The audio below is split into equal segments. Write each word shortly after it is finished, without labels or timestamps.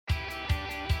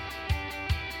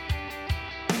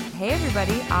Hey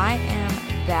everybody, I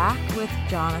am back with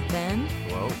Jonathan.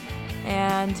 Whoa.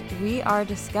 And we are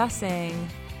discussing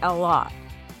a lot.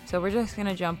 So we're just going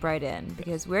to jump right in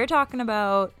because we're talking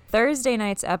about Thursday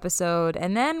night's episode,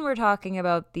 and then we're talking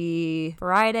about the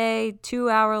Friday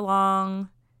 2-hour-long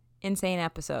insane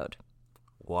episode.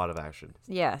 A lot of action.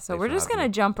 Yeah, so Thanks we're for just going to having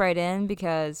me. jump right in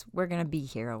because we're going to be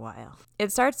here a while.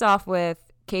 It starts off with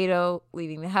Kato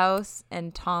leaving the house,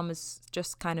 and Tom is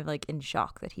just kind of like in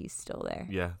shock that he's still there.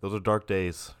 Yeah, those are dark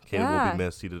days. Kato will Yeah. be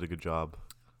missed. He did a good job.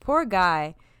 Poor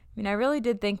guy. I mean, I really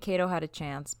did think Kato had a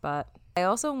chance, but I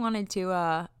also wanted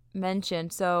to mention,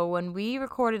 so when we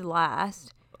recorded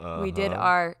last, we did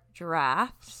our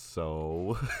drafts.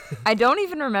 So I don't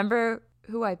even remember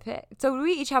who I picked. So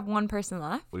we each have one person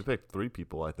left? we picked 3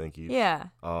 people, I think. Each. Yeah.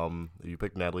 You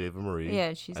picked Natalie Ava Marie.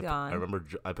 Yeah, she's gone. I remember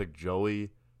I picked Joey.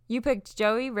 You picked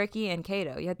Joey, Ricky, and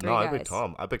Kato. You had 3 guys. I picked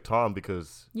Tom. I picked Tom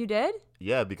because You did?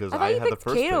 because I thought I you had the picked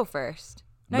first Kato pick. first.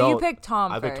 No, you picked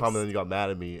Tom I first. picked Tom, and then you got mad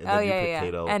at me, and Oh, then you yeah, picked yeah.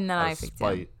 Kato. And then out I of picked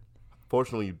spite. him.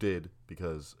 Fortunately, you did,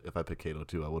 because if I picked Kato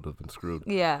too, I would have been screwed.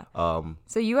 Yeah.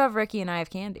 So you have Ricky and I have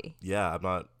Candy. yeah, I'm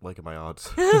not liking my odds.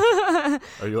 Are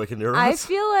you liking your I odds?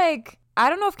 feel like, I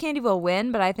don't know if Candy will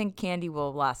win, but I think Candy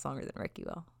will last longer than Ricky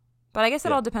will. But I guess it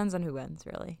Yeah. all depends on who wins,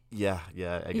 really. Yeah,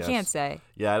 I You guess. can't say.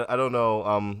 Yeah, I don't know.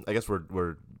 I guess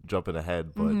we're jumping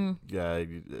ahead, but Mhm.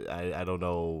 yeah, I don't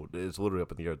know. It's literally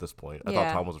up in the air at this point. I Yeah.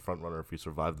 thought Tom was a front runner if he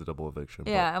survived the double eviction.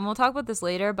 Yeah, and we'll talk about this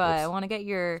later, but I Oops. want to get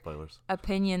your But spoilers.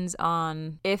 opinions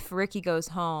on if Ricky goes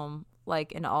home,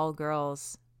 like an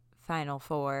all-girls Final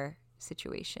Four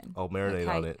situation. I'll marinate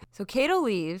Okay. on it. So Kato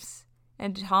leaves,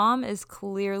 and Tom is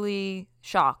clearly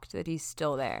shocked that he's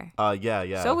still there.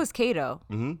 Yeah. So was Kato.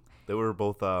 Mm-hmm. They were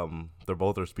both.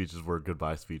 Their speeches were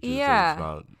goodbye speeches.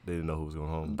 Yeah. They didn't know who was going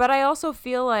home. But I also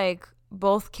feel like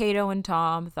both Kato and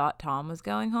Tom thought Tom was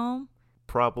going home.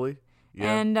 Probably.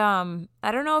 Yeah. And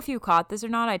I don't know if you caught this or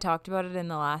not. I talked about it in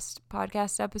the last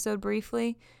podcast episode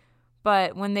briefly.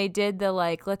 But when they did the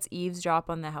let's eavesdrop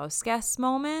on the house guests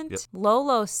moment, Yep.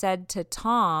 Lolo said to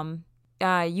Tom,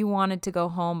 you wanted to go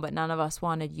home, but none of us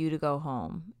wanted you to go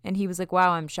home. And he was like,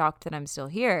 wow, I'm shocked that I'm still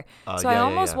here. So I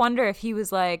almost wonder if he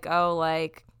was like, oh, I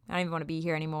don't even want to be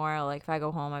here anymore. Like, if I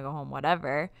go home,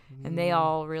 whatever. And they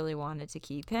all really wanted to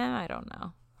keep him. I don't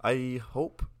know. I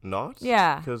hope not.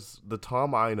 Yeah. Because the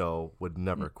Tom I know would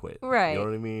never quit. Right. You know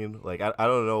what I mean? Like, I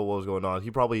don't know what was going on.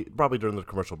 He probably during the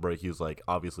commercial break, he was like,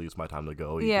 obviously it's my time to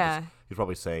go. Yeah. He's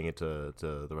probably saying it to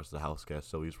the rest of the house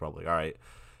guests. So he's probably, all right,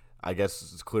 I guess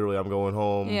it's clearly I'm going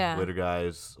home. Yeah. Later,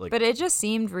 guys. Like, But it just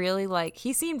seemed really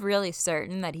he seemed really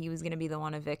certain that he was going to be the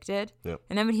one evicted. Yep.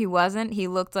 And then when he wasn't, he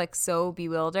looked like so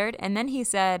bewildered. And then he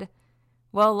said,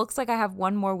 well, it looks like I have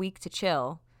one more week to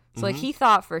chill. So he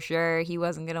thought for sure he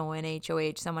wasn't going to win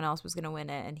HOH. Someone else was going to win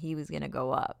it and he was going to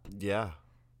go up. yeah.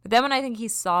 But then when I think he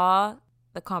saw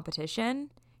the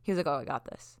competition, he was like, oh, I got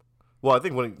this. Well, I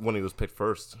think when he was picked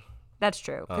first. That's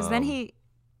true. Because then he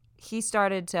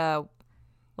started to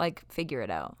figure it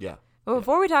out. Yeah. But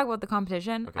before we talk about the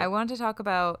competition, Okay. I want to talk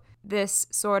about this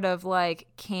sort of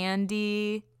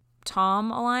Candy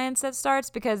Tom alliance that starts,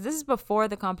 because this is before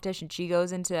the competition. She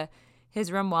goes into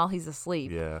his room while he's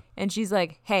asleep. Yeah. And she's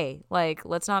like, hey,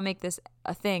 let's not make this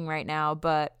a thing right now,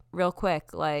 but real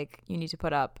quick, you need to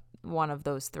put up one of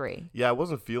those 3. Yeah, I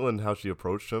wasn't feeling how she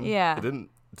approached him. Yeah. It didn't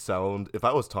sound. If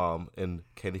I was Tom and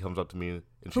Candy comes up to me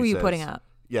and she Who are you says, putting up?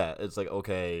 Yeah, it's like,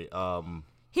 okay.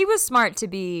 He was smart to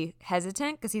be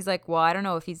hesitant because he's like, well, I don't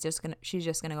know if she's just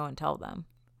gonna go and tell them.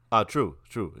 True.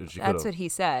 And she That's could've. what he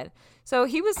said. So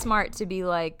he was smart to be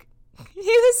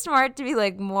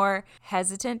more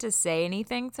hesitant to say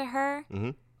anything to her.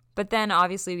 Mm-hmm. But then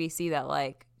obviously we see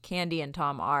that Candy and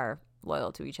Tom are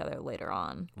loyal to each other later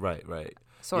on. Right.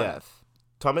 Sort Yeah. of.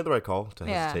 Tom made the right call to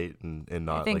Yeah. hesitate and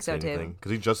not think say so, too. anything,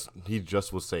 because he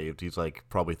just was saved. He's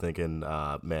probably thinking,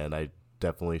 man, I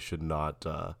definitely should not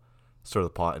stir the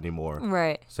pot anymore.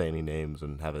 Right. Say any names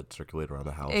and have it circulate around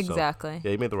the house. Exactly. So,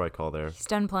 yeah, he made the right call there. He's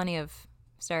done plenty of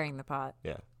stirring the pot.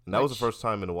 Yeah, and that was the Which- first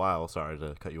time in a while. Sorry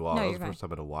to cut you off. No, that was you're the first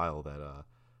time in a while that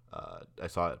I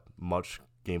saw much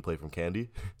gameplay from Candy.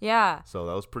 Yeah. So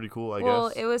that was pretty cool, I Well,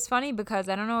 guess. it was funny because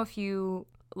I don't know if you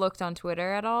looked on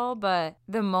Twitter at all, but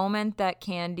the moment that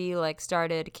Candy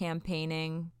started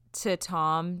campaigning to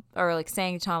Tom, or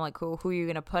saying to Tom who are you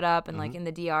gonna put up, and in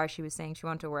the DR she was saying she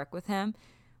wanted to work with him.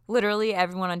 Literally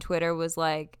everyone on Twitter was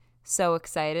so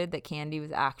excited that Candy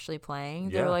was actually playing.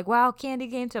 They Yeah. were like, wow, Candy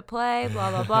came to play, blah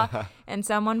blah blah. And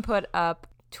someone put up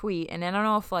tweet, and I don't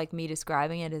know if me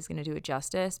describing it is gonna do it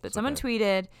justice, but someone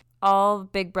tweeted, all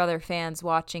Big Brother fans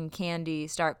watching Candy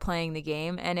start playing the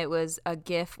game, and it was a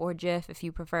GIF or GIF, if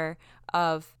you prefer,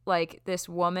 of like this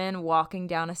woman walking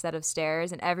down a set of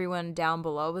stairs, and everyone down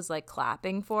below was like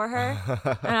clapping for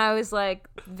her. And I was like,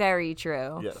 very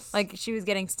true. Yes. Like she was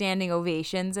getting standing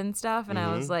ovations and stuff, and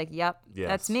I was like, yep, Yes.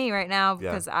 that's me right now,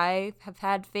 Yeah. because I have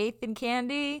had faith in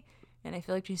Candy, and I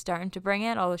feel like she's starting to bring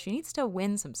it, although she needs to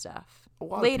win some stuff. A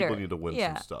lot Later, of people need to win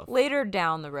some stuff. Later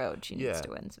down the road, she needs Yeah.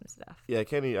 to win some stuff. Yeah,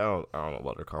 Candy, I don't know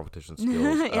about her competition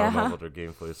skills. I don't know about her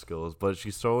gameplay skills, but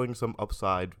she's throwing some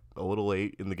upside a little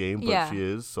late in the game, but Yeah. she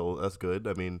is, so that's good.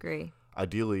 I mean, Agree.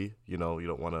 ideally, you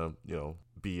don't want to,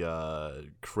 be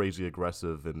crazy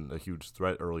aggressive and a huge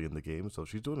threat early in the game, so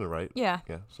she's doing it right. Yeah.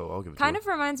 Yeah, so I'll give it Kind to of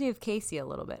reminds me of Casey a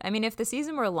little bit. I mean, if the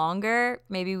season were longer,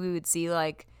 maybe we would see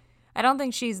like, I don't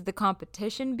think she's the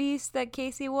competition beast that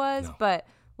Casey was, No. but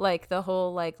like the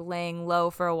whole like laying low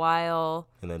for a while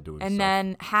and then doing and stuff.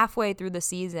 then halfway through the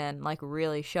season like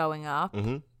really showing up.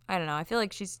 Mm-hmm. I don't know. I feel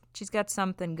like she's got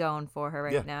something going for her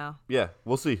right now. Yeah,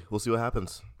 we'll see. We'll see what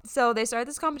happens. So they start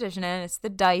this competition, and it's the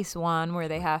dice one where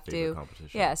they have favorite to,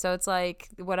 competition. yeah. So it's like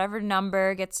whatever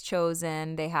number gets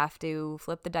chosen, they have to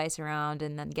flip the dice around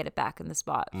and then get it back in the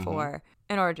spot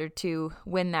in order to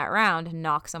win that round and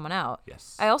knock someone out.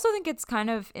 Yes. I also think it's kind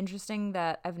of interesting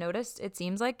that I've noticed it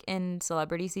seems like in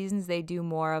celebrity seasons they do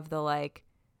more of the like,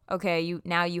 okay, you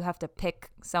have to pick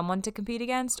someone to compete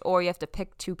against, or you have to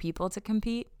pick two people to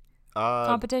compete.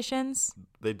 Competitions.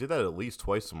 They did that at least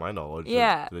twice to my knowledge.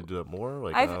 Yeah. Did they do that more?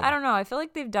 Like I don't know. I feel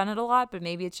like they've done it a lot, but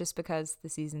maybe it's just because the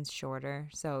season's shorter,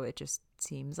 so it just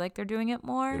seems like they're doing it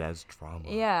more. It has drama.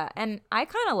 Yeah, and I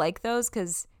kind of like those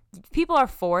because people are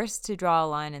forced to draw a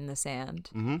line in the sand.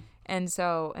 Mm-hmm.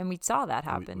 And we saw that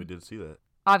happen. We did see that.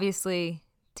 Obviously,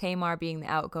 Tamar being the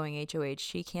outgoing HOH,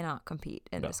 she cannot compete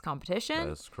in this competition.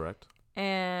 That is correct.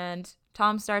 And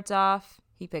Tom starts off,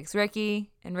 he picks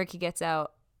Ricky, and Ricky gets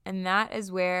out. And that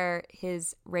is where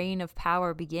his reign of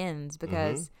power begins,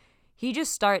 because he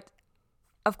just starts.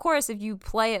 Of course, if you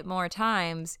play it more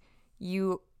times,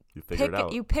 you figure it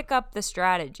out. You pick up the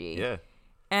strategy. Yeah.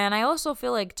 And I also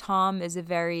feel like Tom is a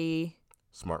very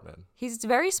smart man. He's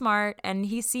very smart, and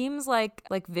he seems like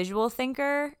visual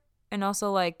thinker, and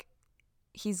also like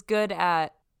he's good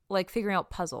at like figuring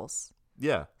out puzzles.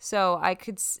 Yeah. So I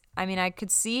could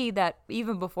see that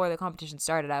even before the competition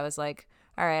started, I was like,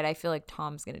 all right, I feel like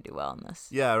Tom's going to do well in this.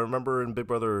 Yeah, I remember in Big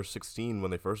Brother 16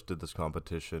 when they first did this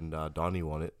competition, Donnie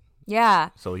won it. Yeah.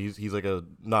 So he's like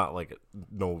not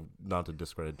to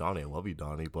discredit Donnie. I love you,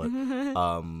 Donnie, but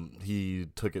he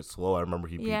took it slow. I remember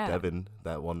he beat Devin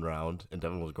that one round, and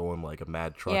Devin was going like a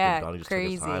mad truck, and Donnie just took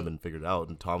his time and figured it out.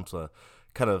 And Tom's I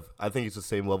think he's the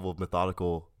same level of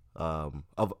methodical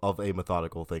of a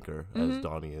methodical thinker as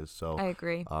Donnie is. So I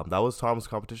agree. That was Tom's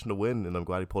competition to win, and I'm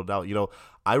glad he pulled it out.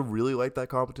 I really like that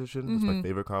competition. It's my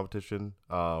favorite competition.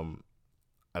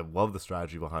 I love the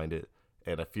strategy behind it,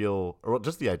 and I feel, or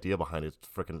just the idea behind it.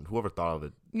 Freaking whoever thought of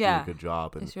it did a good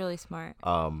job. And it's really smart.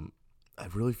 I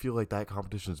really feel like that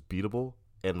competition is beatable,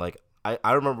 and like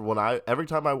I remember every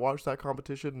time I watch that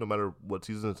competition, no matter what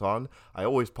season it's on, I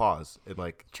always pause and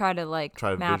try to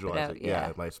map visualize it out.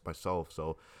 Yeah, myself.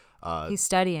 So he's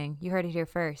studying. You heard it here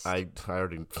first. I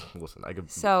already listen. I could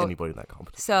beat anybody in that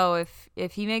competition. So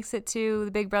if he makes it to the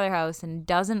Big Brother house and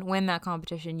doesn't win that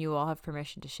competition, you all have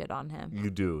permission to shit on him. You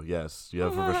do, yes. You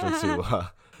have permission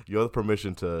to. You have the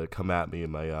permission to come at me in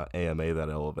my AMA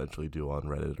that I'll eventually do on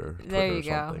Reddit or Twitter there you or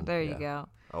something. There you go.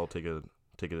 I'll take it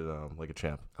like a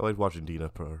champ. I like watching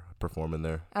Dina perform in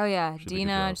there. Oh yeah,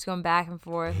 Dina just going back and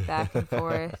forth.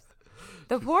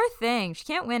 The poor thing. She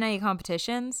can't win any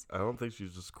competitions. I don't think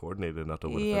she's just coordinated enough to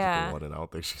win a physical one, and I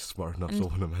don't think she's smart enough to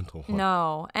win a mental one.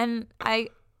 No, and I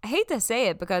hate to say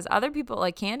it because other people,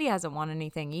 like Candy hasn't won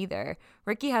anything either.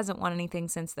 Ricky hasn't won anything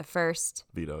since the first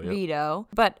veto.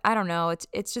 But I don't know.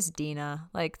 It's just Dina.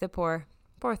 Like the poor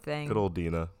thing. Good old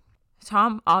Dina.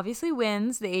 Tom obviously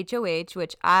wins the HOH,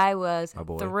 which I was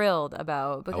thrilled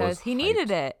about because he needed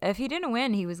it. If he didn't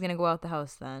win, he was going to go out the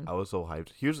house then. I was so hyped.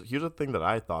 Here's a thing that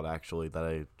I thought, actually, that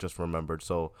I just remembered.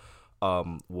 So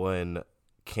when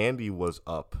Candy was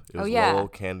up, it was Lolo,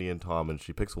 Candy, and Tom, and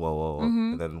she picks Lolo,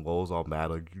 and then Lolo's all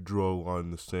mad, like, you draw a line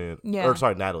in the sand. Yeah. Or,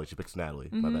 sorry, Natalie. She picks Natalie.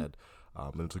 My bad.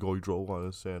 And it's like, oh, you draw a line in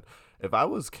the sand. If I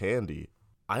was Candy,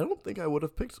 I don't think I would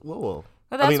have picked Lolo.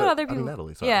 But that's what other people.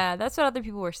 Natalie, sorry. Yeah, that's what other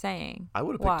people were saying. I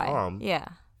would have picked Tom. Yeah.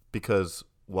 Because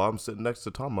while I'm sitting next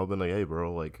to Tom, I've been like, hey,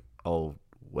 bro, like, I'll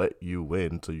let you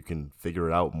win so you can figure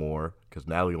it out more. Because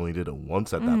Natalie only did it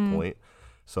once at that point.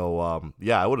 So,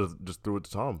 I would have just threw it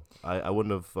to Tom. I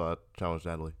wouldn't have challenged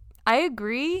Natalie. I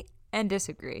agree and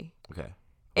disagree. Okay.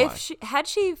 If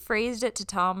she phrased it to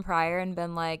Tom prior and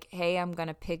been like, hey, I'm going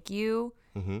to pick you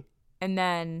and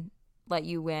then let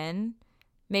you win,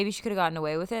 maybe she could have gotten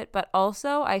away with it. But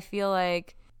also, I feel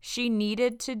like she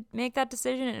needed to make that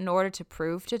decision in order to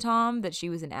prove to Tom that she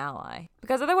was an ally.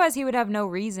 Because otherwise, he would have no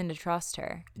reason to trust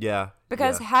her. Yeah.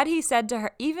 Because had he said to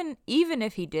her, even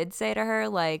if he did say to her,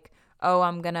 like, oh,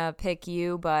 I'm going to pick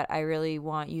you, but I really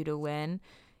want you to win,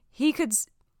 he could...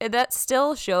 That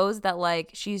still shows that, like,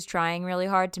 she's trying really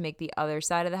hard to make the other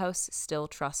side of the house still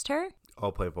trust her.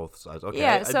 I'll play both sides. Okay.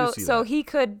 Yeah, I do see so that. he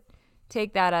could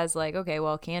take that as, like, okay,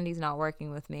 well, Candy's not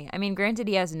working with me. I mean, granted,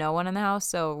 he has no one in the house,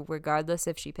 so regardless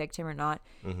if she picked him or not,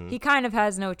 he kind of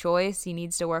has no choice. He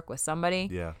needs to work with somebody.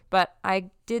 Yeah. But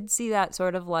I did see that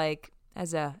sort of, like,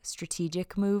 as a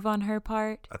strategic move on her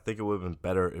part. I think it would have been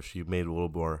better if she made a little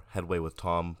more headway with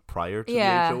Tom prior to the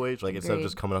HOH. Like, instead of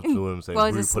just coming up to him and saying, well,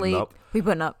 who are you putting up? We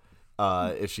putting up.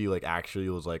 If she, like, actually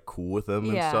was, like, cool with him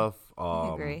and stuff.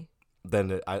 I agree.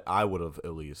 Then I would have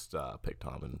at least picked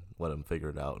Tom and let him figure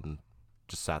it out and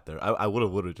just sat there. I would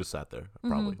have just sat there,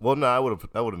 probably. Well, no, I would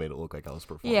have made it look like I was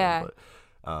performing. Yeah.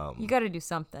 But, you got to do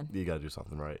something. You got to do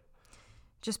something right.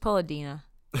 Just pull a Dina.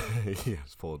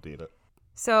 Yes, pull a Dina.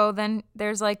 So then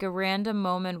there's like a random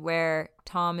moment where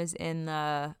Tom is in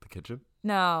the kitchen?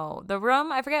 No, the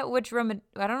room. I forget which room.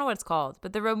 I don't know what it's called,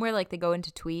 but the room where like they go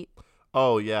into tweet.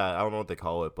 Oh yeah, I don't know what they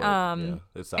call it, but yeah,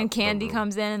 it's that. And Candy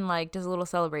comes in and like does a little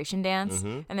celebration dance,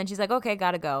 and then she's like, "Okay,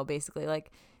 gotta go." Basically, like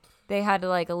they had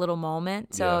like a little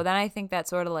moment. So then I think that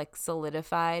sort of like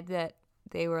solidified that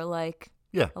they were like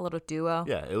a little duo.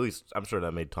 Yeah, at least I'm sure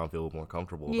that made Tom feel a little more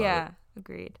comfortable about it. Yeah,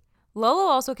 agreed. Lolo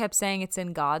also kept saying it's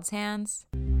in God's hands.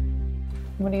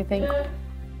 What do you think?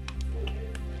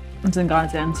 It's in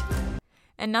God's hands.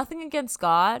 And nothing against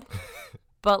God,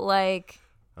 but like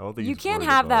I don't think you can't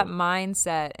have that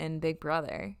mindset in Big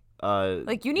Brother.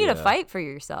 Like you need to fight for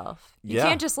yourself. You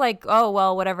can't just like, oh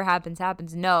well, whatever happens,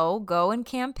 happens. No, go and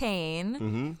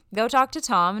campaign. Go talk to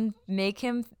Tom and make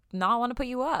him not want to put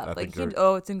you up. Like,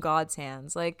 it's in God's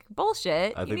hands. Like,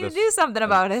 bullshit. You need to do something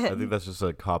about it. I think that's just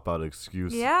a cop-out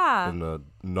excuse. Yeah. And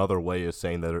another way is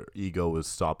saying that her ego is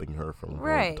stopping her from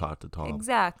going to talk to Tom.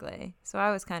 Exactly. So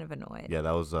I was kind of annoyed. Yeah,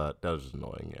 that was just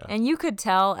annoying, yeah. And you could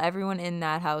tell everyone in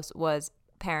that house was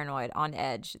paranoid, on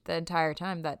edge, the entire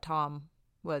time that Tom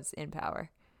was in power.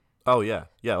 Oh, yeah.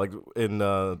 Yeah, like in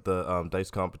the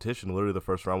Dice competition, literally the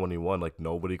first round when he won, like,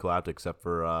 nobody clapped except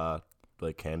for,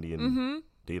 like, Candy and...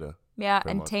 Dina. Yeah,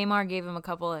 and Tamar gave him a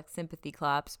couple like sympathy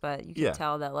claps, but you could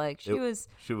tell that like she was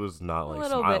not like a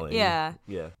little smiling. bit, yeah.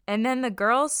 Yeah. And then the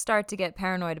girls start to get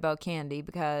paranoid about Candy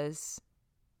because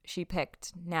she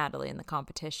picked Natalie in the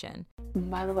competition.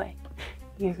 By the way,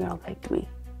 your girl picked me,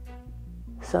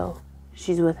 so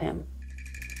she's with him.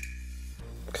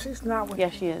 She's not with him. Yeah,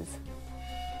 she is.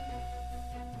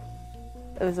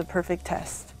 It was a perfect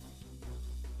test,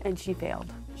 and she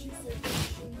failed. She said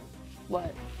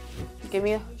what? Give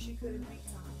me a...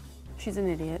 She's an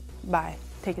idiot. Bye.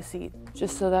 Take a seat.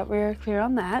 Just so that we're clear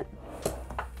on that.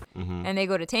 And they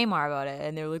go to Tamar about it,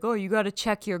 and they're like, oh, you got to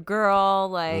check your girl,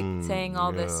 like saying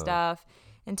all this stuff.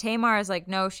 And Tamar is like,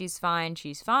 no, she's fine.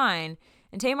 She's fine.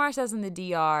 And Tamar says in the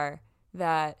DR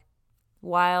that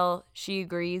while she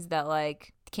agrees that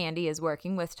like Candy is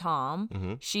working with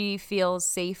Tom, she feels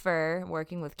safer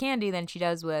working with Candy than she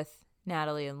does with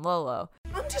Natalie and Lolo.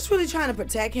 I'm just really trying to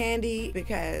protect Candy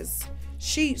because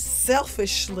she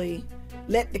selfishly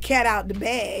let the cat out the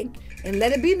bag and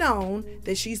let it be known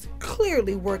that she's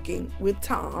clearly working with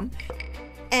Tom.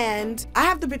 And I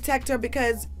have to protect her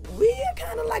because we are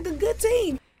kind of like a good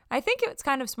team. I think it's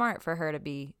kind of smart for her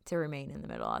to remain in the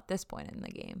middle at this point in the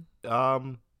game.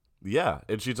 Yeah,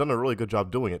 and she's done a really good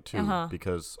job doing it too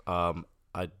because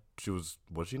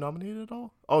was she nominated at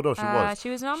all? Oh no, she was. She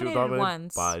was nominated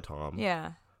once by Tom.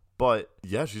 Yeah. But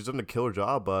yeah, she's done a killer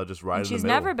job just right in the middle. She's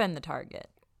never been the target.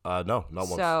 No, not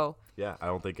once. So yeah, I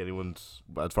don't think anyone's,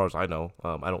 as far as I know.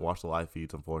 I don't watch the live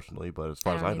feeds, unfortunately, but as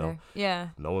far as I know,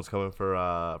 no one's coming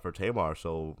for Tamar.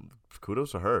 So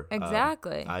kudos to her.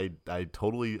 Exactly. I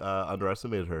totally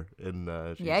underestimated her, and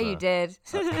you did.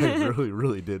 I really,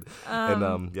 really did. And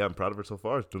I'm proud of her so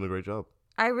far. She's doing a great job.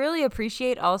 I really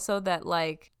appreciate also that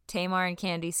like Tamar and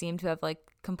Candy seem to have like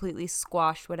completely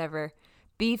squashed whatever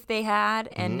beef they had,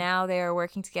 and now they are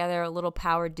working together, a little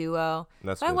power duo.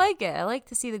 That's I like it. I like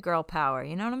to see the girl power.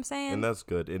 You know what I'm saying? And that's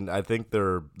good. And I think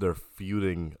their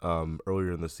feuding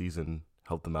earlier in the season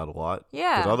helped them out a lot.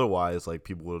 Yeah. Because otherwise, like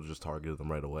people would have just targeted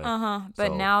them right away.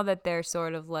 But now that they're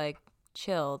sort of like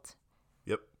chilled.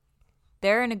 Yep.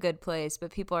 they're in a good place,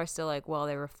 but people are still like, well,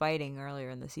 they were fighting earlier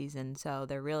in the season, so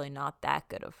they're really not that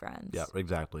good of friends. Yeah,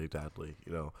 exactly.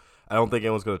 You know, I don't think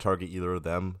anyone's going to target either of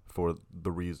them for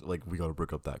the reason, like, we got to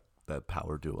break up that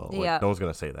power duo. Like, no one's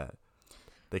going to say that.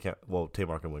 They can't. Well,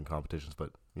 Tamar can win competitions,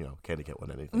 but you know, Kandi can't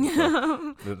win anything.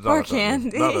 So Poor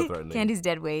Kandi. Candy's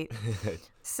dead weight.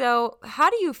 So, how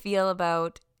do you feel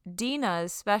about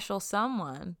Dina's special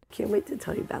someone? Can't wait to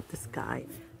tell you about this guy.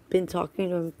 Been talking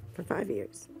to him for 5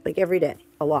 years, like every day,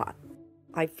 a lot.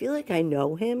 I feel like I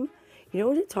know him. You know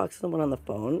when you talk to someone on the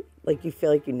phone, like you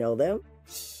feel like you know them?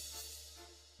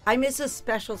 I miss a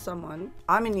special someone.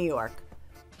 I'm in New York.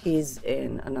 He's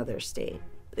in another state.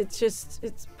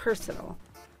 It's personal.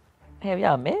 Have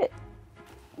y'all met?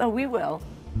 No, we will.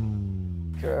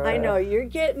 Girl. I know, you're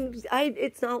getting,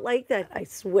 it's not like that. I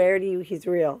swear to you, he's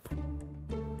real.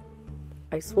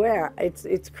 I swear,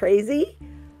 it's crazy,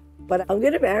 but I'm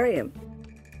gonna marry him.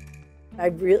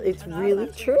 It's really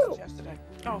true.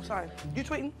 Oh, sorry. You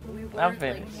tweeting? I'm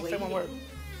finished. Say one word.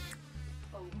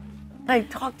 I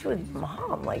talked to his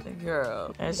mom, like,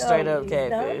 Girl, that's straight up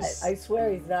catfish. Not. I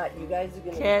swear he's not. You guys are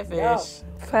gonna catfish.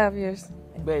 No. 5 years,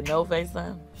 but no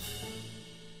FaceTime.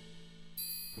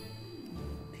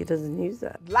 He doesn't use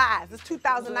that. Lies. It's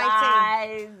 2019.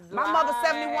 Lies. My mother's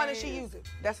 71 and she uses it.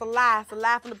 That's a lie. It's a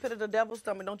lie from the pit of the devil's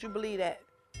stomach. Don't you believe that?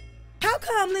 How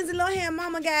come Lindsay Lohan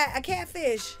mama got a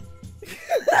catfish?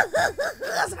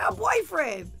 That's her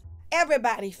boyfriend.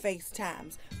 Everybody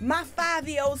FaceTimes. My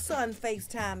 5-year-old son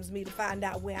FaceTimes me to find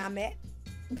out where I'm at.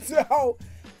 So,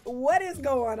 what is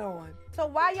going on? So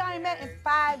why y'all ain't met in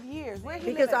 5 years? Where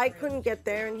he Because live at? I couldn't get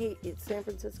there and it's San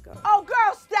Francisco. Oh,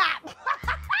 girl, stop!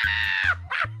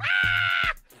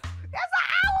 That's an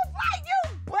hour flight, you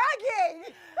bugging!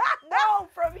 No,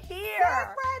 from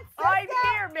here. I'm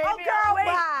here, baby. Oh, girl, Wait.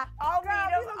 bye. I'll girl,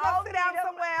 meet him. we gonna I'll go sit down meet him.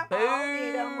 somewhere. I'll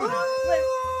meet him. Boo.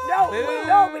 No,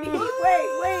 but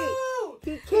wait.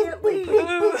 He can't leave.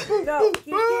 No,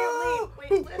 he can't leave.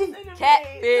 Wait, listen to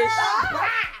Catfish. me.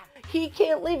 He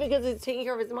can't leave because he's taking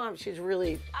care of his mom. She's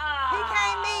really. He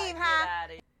can't leave, huh?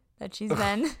 That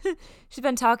she's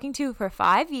been talking to for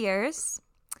 5 years.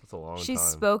 That's a long She's time.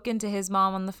 spoken to his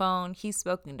mom on the phone. He's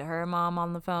spoken to her mom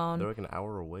on the phone. They're like an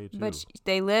hour away, too. But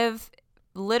they live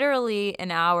literally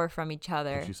an hour from each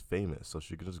other. And she's famous, so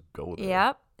she can just go there.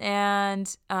 Yep.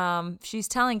 And she's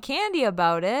telling Kandi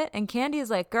about it, and Kandi is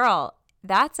like, girl,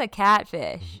 that's a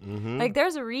catfish. Mm-hmm. Like,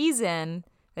 there's a reason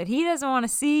that he doesn't want to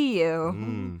see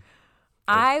you.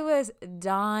 I was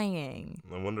dying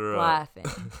I wonder. laughing.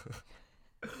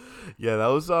 Yeah, that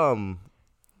was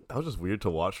just weird to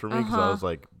watch for me because I was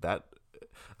like, that.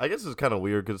 I guess it's kind of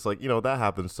weird because, like, you know, that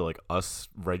happens to, like, us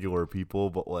regular people,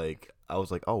 but, like, I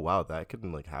was like, oh, wow, that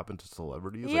can, like, happen to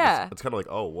celebrities. Like, Yeah. it's kind of like,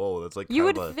 oh, whoa, that's, like, You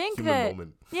kind would of a think human that,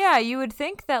 moment. yeah, you would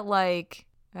think that, like,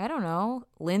 I don't know,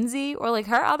 Lindsay or, like,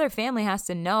 her other family has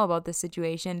to know about the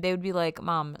situation. They would be like,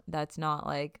 Mom, that's not,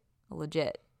 like,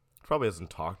 legit. Probably hasn't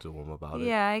talked to him about it.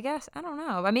 Yeah, I guess. I don't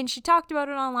know. I mean, she talked about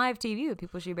it on live TV with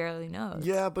people she barely knows.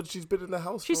 Yeah, but she's been in the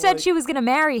house She for, said like, she was going to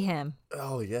marry him.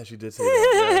 Oh, yeah, she did say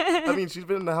that. Yeah. I mean, she's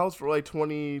been in the house for, like,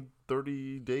 20,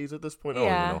 30 days at this point. I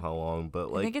don't even know how long,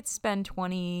 but, like. I think it's been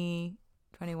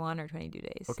 21 or 22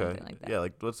 days. Okay. Something like that. Yeah,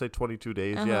 like, let's say 22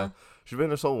 days. Yeah. She's been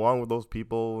there so long with those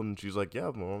people, and she's like, yeah,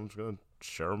 well, I'm just going to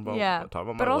share them about, talk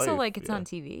about my but also, life. like, it's on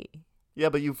TV. Yeah,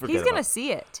 but you forget He's going to about-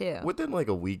 see it, too. Within, like,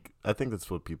 a week, I think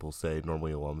that's what people say,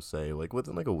 normally alums say, like,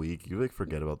 within, like, a week, you, like,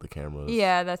 forget about the cameras.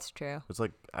 Yeah, that's true. It's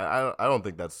like, I don't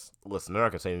think that's, listen, they're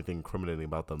not going to say anything incriminating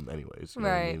about them anyways. You know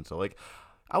what I mean? So, like,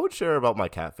 I would share about my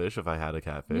catfish if I had a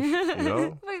catfish, you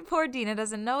know? Wait, poor Dina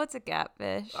doesn't know it's a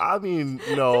catfish. I mean,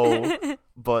 no,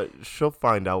 but she'll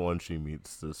find out when she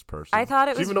meets this person. I thought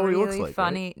it She was even know what he looks really like,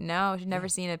 funny. right? No, she's never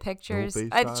seen it pictures. She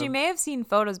FaceTime? may have seen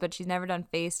photos, but she's never done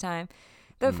FaceTime.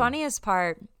 The funniest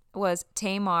part was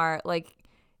Tamar. Like,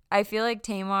 I feel like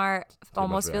Tamar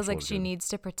almost feels like she needs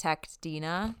to protect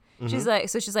Dina. She's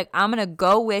like, I'm gonna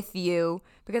go with you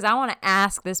because I want to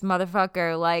ask this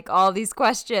motherfucker like all these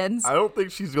questions. I don't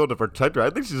think she's going to protect her. I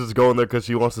think she's just going there because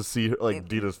she wants to see like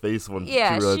Dina's face when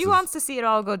Yeah, she realizes. she wants to see it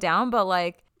all go down, but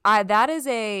like, that is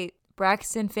a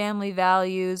Braxton Family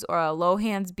Values or a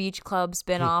Lohan's Beach Club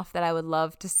spinoff that I would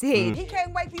love to see. He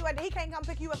can't wait for you. He can't come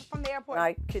pick you up from the airport.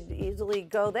 I could easily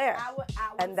go there. I would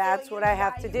And that's what I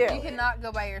have to do. You cannot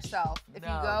go by yourself. If No,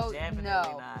 you go, definitely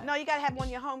no. not. No, you gotta have one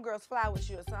of your homegirls fly with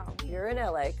you or something. You're in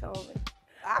LA, come with me.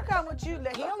 I come with you.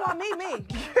 He don't want me.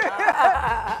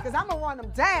 Cause I'm gonna run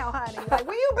them down, honey. Like,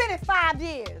 where you been in 5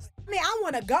 years? I mean, I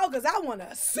wanna go cause I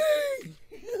wanna see.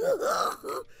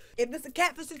 If it's a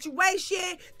catfish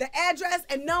situation, the address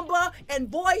and number and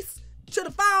voice to the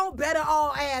phone better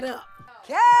all add up.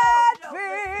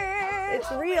 catfish.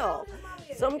 It's real.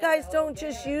 Some guys don't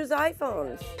just use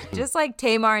iPhones. Just like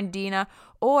Tamar and Dina,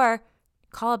 or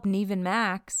call up Neve and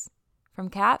Max from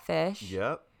Catfish.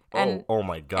 Yep. And, oh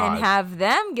my God. And have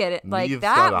them get it. Like, Neve's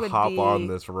that gotta would hop be... on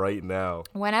this right now.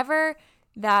 Whenever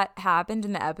that happened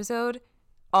in the episode,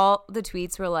 all the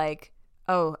tweets were like,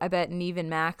 oh, I bet Neve and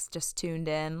Max just tuned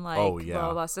in. Like, oh, yeah. Blah,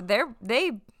 blah, blah. So if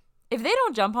they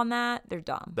don't jump on that, they're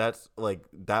dumb.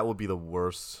 That would be the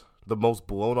worst, the most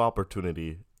blown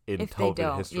opportunity in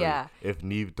television history. Yeah. If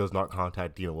Neve does not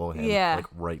contact Dina Lohan, like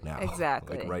right now.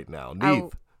 Exactly. Like right now.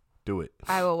 Neve, do it.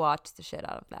 I will watch the shit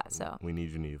out of that. So we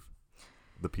need you, Neve.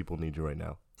 The people need you right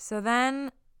now. So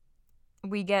then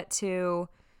we get to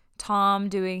Tom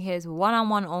doing his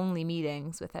one-on-one only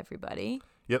meetings with everybody.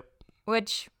 Yep.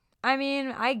 Which, I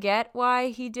mean, I get why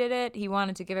he did it. He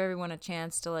wanted to give everyone a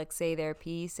chance to like say their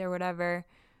piece or whatever.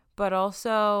 But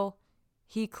also,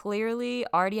 he clearly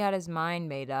already had his mind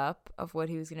made up of what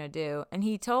he was going to do. And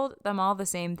he told them all the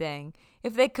same thing.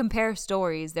 If they compare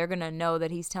stories, they're going to know that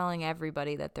he's telling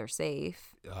everybody that they're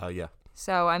safe. Yeah.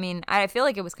 So, I mean, I feel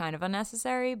like it was kind of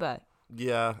unnecessary, but...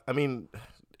 Yeah, I mean,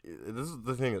 this is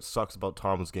the thing that sucks about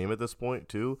Tom's game at this point,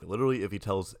 too. Literally, if he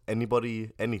tells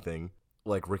anybody anything,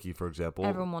 like Ricky, for example...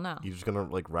 Everyone will know. He's just going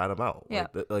to, like, rat him out. Yeah.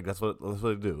 Like, that's what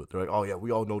they do. They're like, oh, yeah,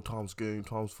 we all know Tom's game.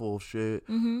 Tom's full of shit.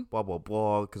 Mm-hmm. Blah, blah,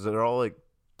 blah. Because they're all, like,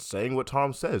 saying what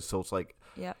Tom says. So it's like,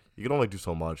 yep. You can only do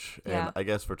so much. And yeah. I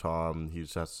guess for Tom, he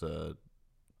just has to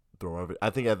throw everything. I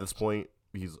think at this point...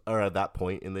 at that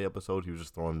point in the episode, he was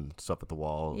just throwing stuff at the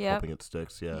wall, hoping it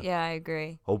sticks. Yeah. Yeah, I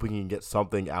agree. Hoping he can get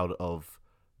something out of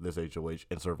this HOH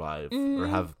and survive, or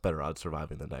have better odds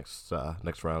surviving the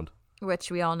next round.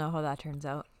 Which we all know how that turns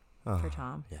out for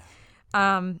Tom. Yeah.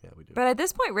 Yeah, we do. But at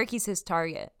this point, Ricky's his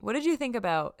target. What did you think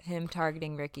about him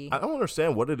targeting Ricky? I don't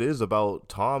understand what it is about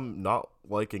Tom not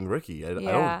liking Ricky. I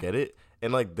don't get it.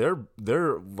 And like their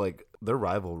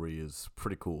rivalry is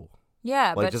pretty cool. Yeah,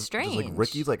 like, but just, strange. Just like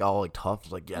Ricky's like all like tough.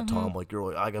 It's like, yeah, Tom, like you're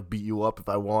like, I gotta beat you up if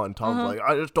I want. And Tom's like,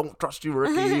 I just don't trust you,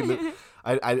 Ricky. And then,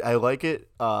 I like it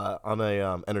on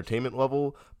a entertainment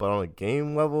level, but on a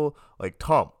game level, like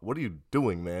Tom, what are you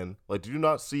doing, man? Like, do you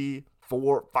not see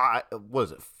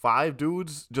 5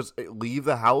 dudes just leave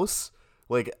the house?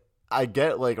 Like, I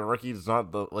get like Ricky's not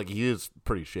he is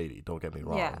pretty shady. Don't get me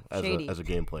wrong. Yeah, shady. As a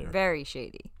game player, very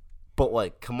shady. But,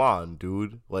 like, come on,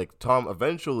 dude. Like, Tom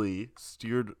eventually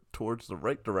steered towards the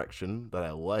right direction that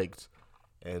I liked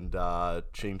and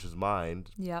changed his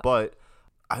mind. Yeah. But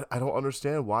I don't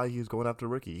understand why he's going after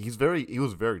Ricky. He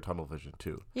was very tunnel vision,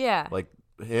 too. Yeah. Like,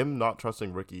 him not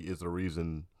trusting Ricky is the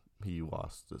reason he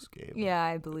lost this game. Yeah,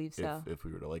 I believe so. If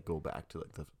we were to, like, go back to,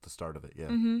 like, the start of it, yeah.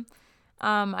 Mm-hmm.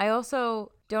 I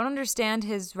also don't understand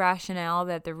his rationale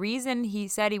that the reason he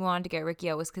said he wanted to get Ricky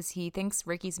out was because he thinks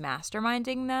Ricky's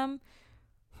masterminding them.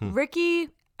 Ricky,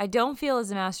 I don't feel is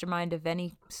a mastermind of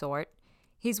any sort.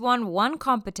 He's won one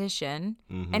competition,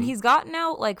 and he's gotten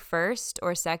out like first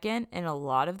or second in a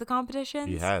lot of the competitions.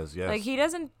 He has, yes. Like, he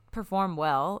doesn't perform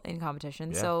well in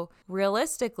competitions. Yeah. So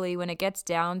realistically, when it gets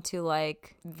down to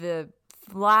like the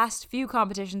last few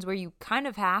competitions where you kind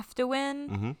of have to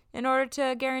win in order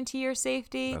to guarantee your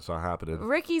safety, that's not happening.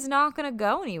 Ricky's not going to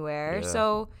go anywhere. Yeah.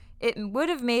 So it would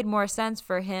have made more sense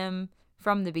for him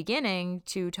from the beginning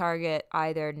to target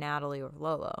either Natalie or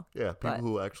Lolo. Yeah, people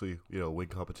who actually, win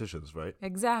competitions, right?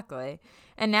 Exactly.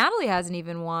 And Natalie hasn't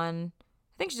even won.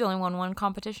 I think she's only won one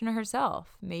competition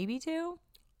herself, maybe 2.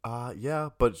 Yeah,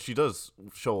 but she does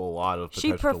show a lot of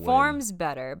potential. She performs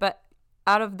better, but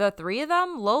out of the 3 of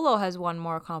them, Lolo has won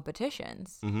more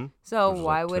competitions. So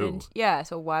why wouldn't? 2. Yeah,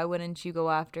 so why wouldn't you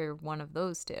go after one of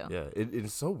those 2? Yeah,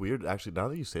 it's so weird. Actually, now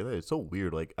that you say that, it's so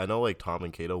weird. Like, I know like Tom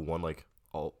and Kato won like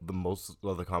the most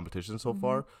of the competitions so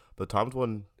far, but Tom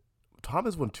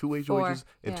has won 2 HOHs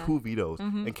and 2 vetoes,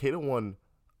 and Kato won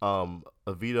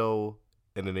a veto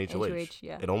and an HOH,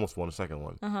 and almost won a second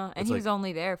one. And he was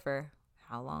only there for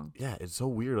how long? Yeah, it's so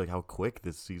weird like how quick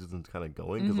this season's kind of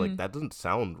going, because like that doesn't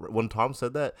sound, when Tom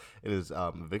said that in his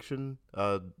eviction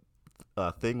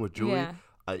thing with Julie,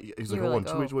 he's like, I won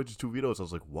 2 HOHs, 2 vetoes. I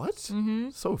was like, what?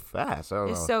 So fast. I don't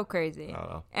know. It's so crazy. I don't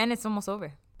know. And it's almost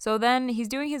over. So then he's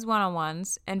doing his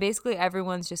one-on-ones, and basically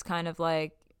everyone's just kind of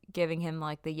like giving him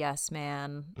like the yes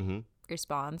man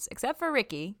response, except for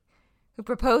Ricky, who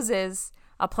proposes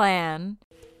a plan.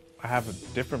 I have a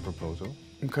different proposal.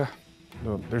 Okay.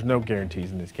 No, there's no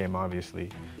guarantees in this game, obviously.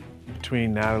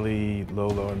 Between Natalie,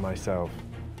 Lolo, and myself,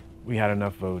 we had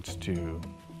enough votes to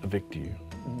evict you,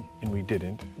 and we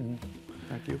didn't.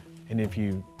 Thank you. And if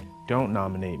you don't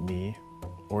nominate me,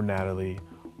 or Natalie,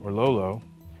 or Lolo,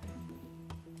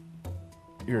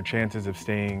 your chances of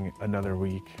staying another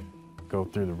week go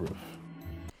through the roof.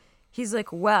 He's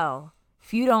like, well,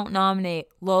 if you don't nominate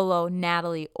Lolo,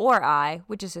 Natalie, or I,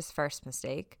 which is his first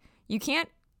mistake, you can't,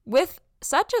 with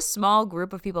such a small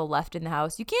group of people left in the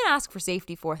house, you can't ask for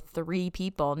safety for 3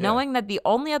 people, knowing that the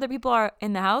only other people are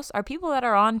in the house are people that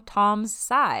are on Tom's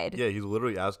side. Yeah, he's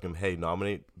literally asking him, hey,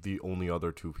 nominate the only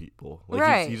other 2 people. Like,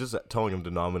 right. He's just telling him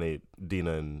to nominate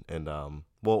Dina and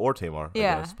well, or Tamar, I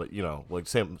guess. But, like,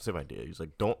 same idea. He's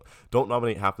like, don't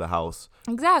nominate half the house.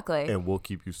 Exactly. And we'll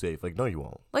keep you safe. Like, no, you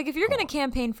won't. Like, if you're going to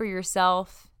campaign for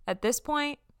yourself at this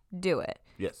point, do it.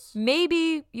 Yes.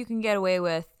 Maybe you can get away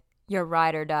with your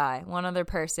ride or die. One other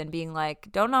person being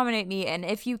like, don't nominate me. And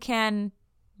if you can,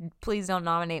 please don't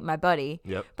nominate my buddy.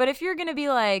 Yep. But if you're going to be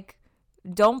like,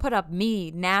 don't put up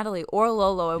me, Natalie, or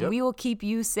Lolo, and we will keep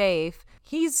you safe.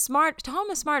 He's smart. Tom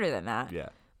is smarter than that. Yeah.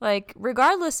 Like,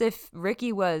 regardless if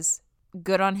Ricky was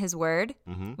good on his word,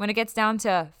 when it gets down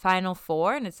to final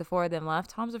 4 and it's the 4 of them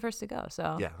left, Tom's the first to go.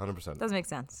 So yeah, 100%. Doesn't make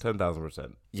sense.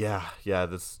 10,000%. Yeah.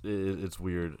 It's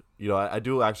weird. I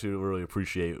do actually really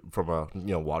appreciate from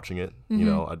watching it.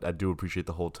 I do appreciate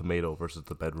the whole tomato versus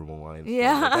the bedroom alliance.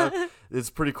 Yeah, it's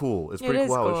pretty cool. It's pretty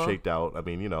cool how it shaked out. I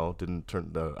mean,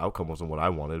 the outcome wasn't what I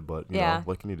wanted, but you know,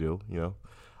 what can you do?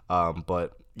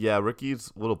 But yeah,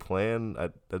 Ricky's little plan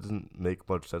that doesn't make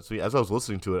much sense to me. As I was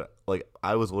listening to it, like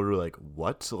I was literally like,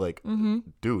 "What? Like,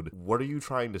 dude, what are you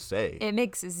trying to say?" It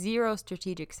makes zero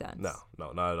strategic sense. No,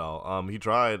 not at all. He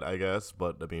tried, I guess,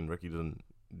 but I mean, Ricky doesn't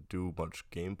do much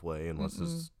gameplay unless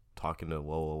it's talking to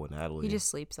Lolo and Natalie. He just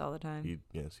sleeps all the time.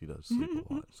 Yes, he does sleep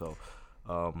a lot. So,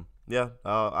 I'm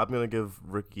gonna give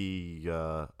Ricky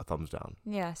a thumbs down.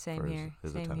 Yeah, same here.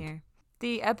 His Same attempt. here.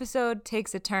 The episode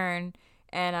takes a turn,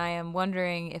 and I am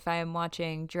wondering if I am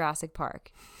watching Jurassic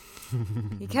Park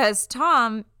because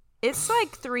Tom. It's like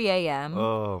 3 a.m.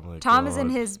 Oh my god. Tom is in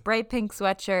his bright pink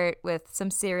sweatshirt with some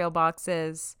cereal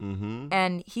boxes,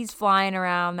 and he's flying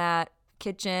around that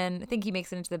kitchen. I think he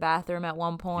makes it into the bathroom at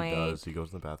one point. He does. He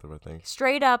goes in the bathroom, I think.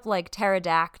 Straight up like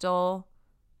pterodactyl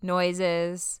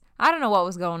noises. I don't know what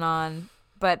was going on,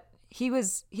 but he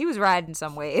was riding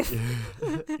some wave.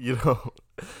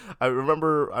 I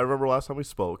remember last time we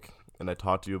spoke, and I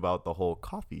talked to you about the whole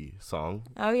coffee song.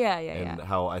 Oh yeah, and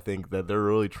how I think that they're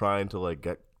really trying to like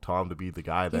get Tom to be the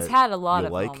guy that he's had a lot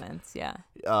of moments. Yeah.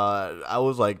 I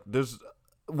was like,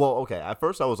 okay. At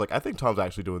first, I was like, I think Tom's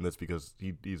actually doing this because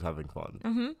he's having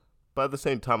fun. But at the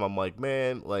same time, I'm like,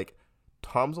 man, like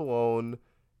Tom's alone,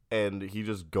 and he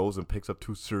just goes and picks up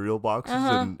 2 cereal boxes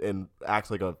and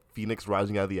acts like a phoenix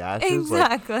rising out of the ashes.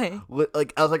 Exactly.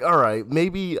 Like I was like, all right,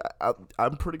 maybe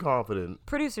I'm pretty confident.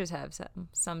 Producers have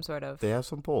some sort of. They have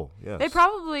some pull. Yeah. They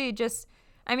probably just.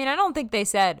 I mean, I don't think they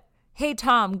said, hey,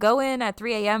 Tom, go in at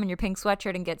 3 a.m. in your pink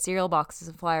sweatshirt and get cereal boxes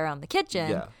and fly around the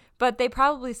kitchen. Yeah. But they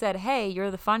probably said, hey,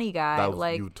 you're the funny guy.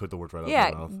 You took the words right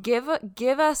out of my mouth.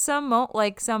 Give us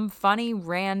some funny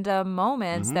random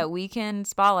moments that we can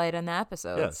spotlight in the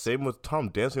episodes. Yeah, same with Tom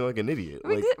dancing like an idiot.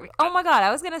 Oh my God, I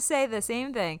was going to say the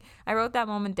same thing. I wrote that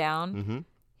moment down.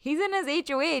 He's in his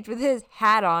HOH with his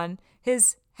hat on,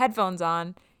 his headphones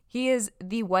on. He is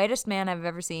the whitest man I've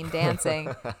ever seen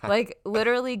dancing. Like,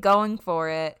 literally going for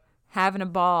it. Having a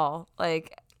ball,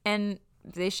 and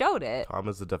they showed it. Tom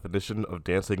is the definition of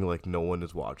dancing like no one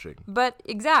is watching. But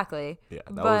exactly. Yeah,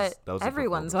 that was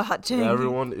everyone's watching.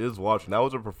 Everyone is watching. That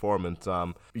was a performance.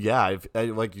 I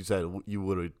like you said, you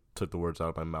literally took the words out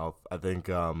of my mouth. I think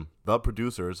the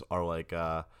producers are like,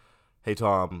 hey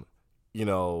Tom,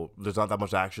 there's not that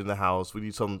much action in the house. We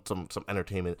need some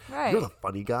entertainment. Right. You're the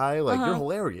funny guy. Like, you're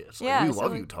hilarious. Like, we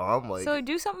love you, Tom. Like, so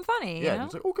do something funny. Yeah.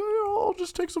 He's like, okay, I'll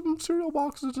just take some cereal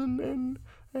boxes and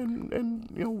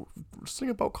sing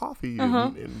about coffee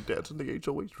and dance in the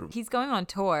HOH room. He's going on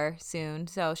tour soon,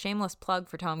 so shameless plug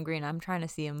for Tom Green. I'm trying to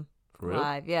see him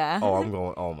live. Yeah. Oh, I'm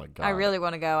going. Oh my God. I really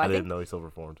want to go. I didn't know he still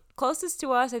performed. Closest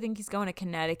to us, I think he's going to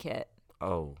Connecticut.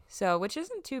 Oh. So, which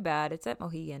isn't too bad. It's at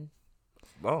Mohegan.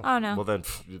 Oh no. Well, then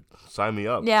sign me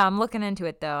up. Yeah, I'm looking into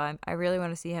it, though. I really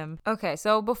want to see him. Okay,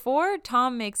 so before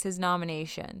Tom makes his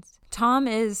nominations, Tom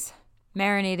is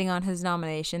marinating on his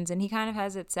nominations, and he kind of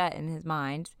has it set in his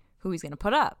mind who he's going to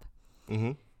put up.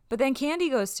 But then Candy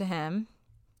goes to him,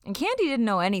 and Candy didn't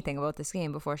know anything about this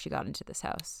game before she got into this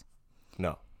house.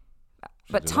 No.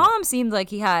 But Tom seemed like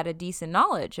he had a decent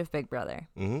knowledge of Big Brother.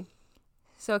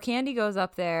 So Candy goes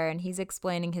up there, and he's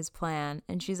explaining his plan,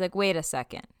 and she's like, wait a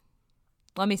second.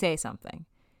 Let me say something.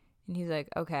 And he's like,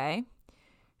 okay.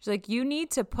 She's like, you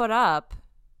need to put up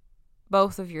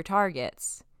both of your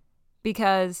targets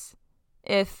because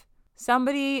if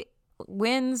somebody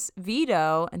wins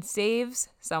veto and saves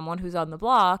someone who's on the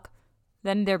block,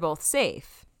 then they're both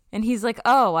safe. And he's like,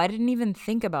 oh, I didn't even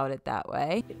think about it that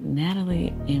way.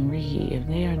 Natalie and Ricky, if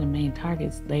they are the main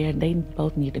targets, they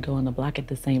both need to go on the block at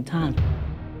the same time.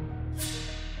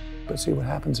 But see, what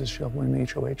happens is she'll win the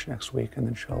HOH next week, and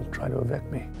then she'll try to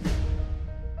evict me.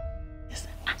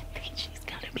 Listen, I think she's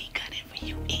gonna be gunning for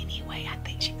you anyway. I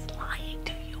think she's lying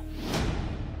to you.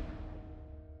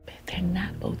 But if they're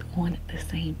not both on at the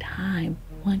same time,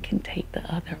 one can take the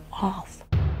other off.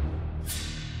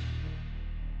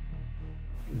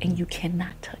 And you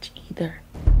cannot touch either.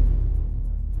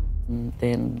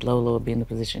 Then Lolo will be in the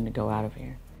position to go out of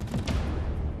here.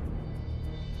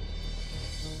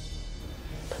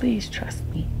 Please trust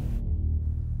me.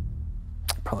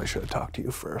 Probably should have talked to you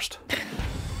first.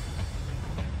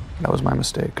 That was my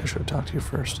mistake. I should have talked to you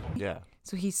first. Yeah.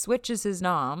 So he switches his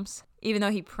noms, even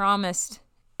though he promised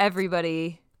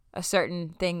everybody a certain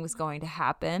thing was going to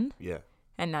happen. Yeah.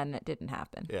 And then it didn't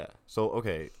happen. Yeah. So,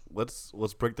 okay, let's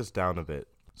break this down a bit.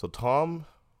 So Tom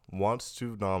wants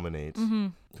to nominate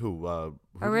who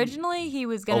Originally, he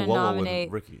was going to Lolo nominate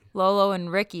and Ricky. Lolo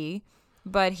and Ricky,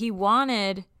 but he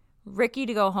wanted Ricky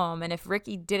to go home, and if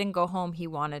Ricky didn't go home, he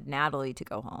wanted Natalie to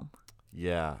go home.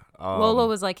 Yeah. Lolo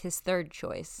was like his third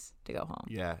choice to go home.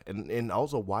 Yeah, and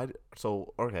also why?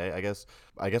 So okay, I guess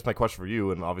my question for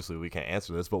you, and obviously we can't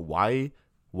answer this, but why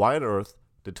on earth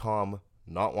did Tom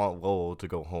not want Lolo to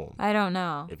go home? I don't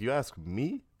know. If you ask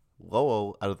me,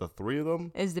 Lolo, out of the three of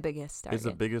them, is the biggest target. Is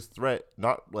the biggest threat.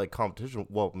 Not like competition.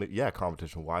 Well, yeah,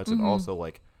 competition wise, and also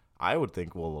like I would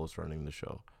think Lolo's running the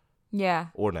show. Yeah.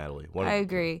 Or Natalie. I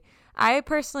agree. I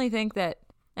personally think that,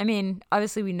 I mean,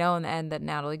 obviously we know in the end that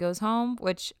Natalie goes home,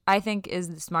 which I think is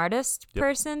the smartest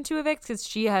person to evict because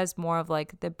she has more of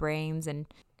like the brains. And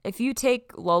if you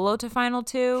take Lolo to final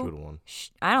two, she would have won.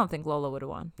 I don't think Lolo would have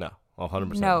won. No,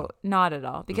 100%. No, not at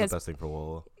all. Because the best thing for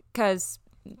Lolo. Because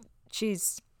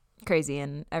she's crazy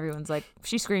and everyone's like,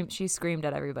 she screamed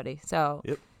at everybody. So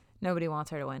nobody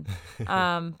wants her to win.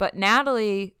 But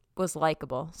Natalie was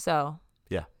likable. So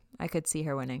yeah, I could see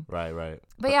her winning. Right.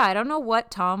 But yeah, I don't know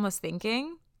what Tom was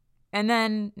thinking. And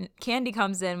then Kandi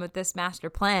comes in with this master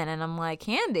plan, and I'm like,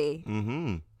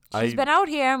 Kandi, she's been out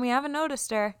here, and we haven't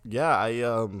noticed her. Yeah,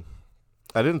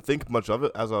 I didn't think much of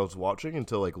it as I was watching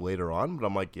until like later on, but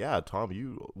I'm like, yeah, Tom,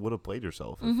 you would have played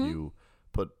yourself if you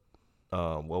put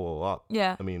Lolo up.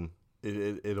 Yeah, I mean,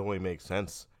 it only makes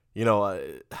sense. You know,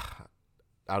 I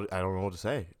don't know what to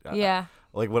say. Yeah,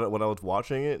 like when I was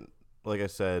watching it. Like I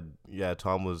said, yeah,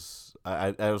 Tom was.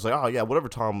 I was like, oh yeah, whatever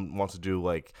Tom wants to do,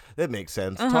 like that makes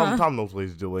sense. Tom knows what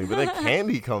he's doing. But then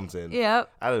Kandi comes in, out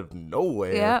of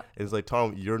nowhere. Yep. It's like,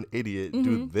 Tom, you're an idiot.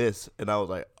 Do this, and I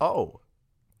was like, oh,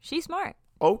 she's smart.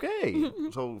 Okay,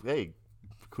 so hey,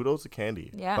 kudos to Kandi.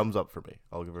 Yeah, thumbs up for me.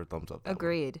 I'll give her a thumbs up.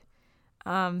 Agreed.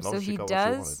 So he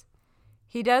does.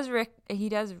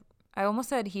 I almost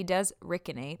said he does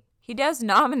Rickinate. He does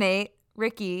nominate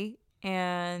Ricky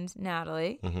and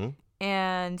Natalie.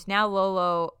 And now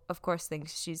Lolo, of course,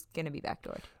 thinks she's going to be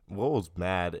backdoored. Lolo's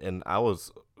mad, and I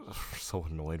was so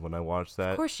annoyed when I watched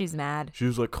that. Of course she's mad. She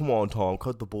was like, come on, Tom,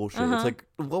 cut the bullshit. It's like,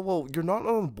 Lolo, you're not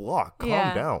on the block. Calm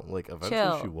down. Like, eventually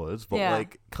Chill. she was, but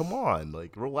like, come on,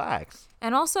 like, relax.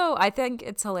 And also, I think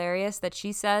it's hilarious that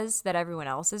she says that everyone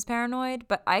else is paranoid,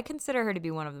 but I consider her to be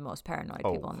one of the most paranoid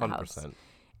people in the 100%. house.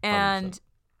 And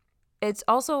it's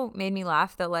also made me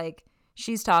laugh that, like,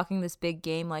 she's talking this big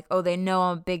game like, oh, they know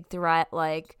I'm a big threat.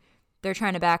 Like, they're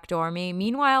trying to backdoor me.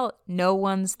 Meanwhile, no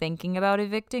one's thinking about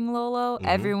evicting Lolo.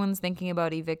 Everyone's thinking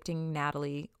about evicting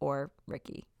Natalie or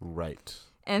Ricky. Right.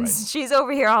 And she's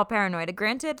over here all paranoid.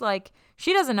 Granted, like,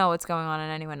 she doesn't know what's going on in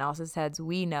anyone else's heads.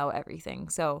 We know everything.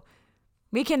 So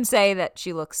we can say that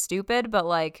she looks stupid, but,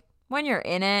 like, when you're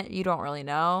in it, you don't really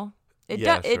know.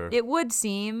 It would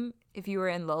seem, if you were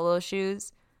in Lolo's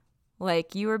shoes,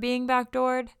 like you were being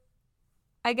backdoored,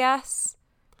 I guess,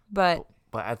 but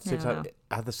at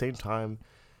the same time,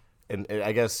 and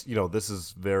I guess, you know, this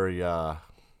is very,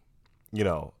 you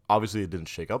know, obviously it didn't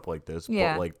shake up like this,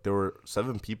 but like there were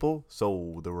 7 people,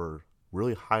 so there were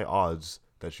really high odds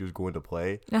that she was going to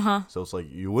play. So it's like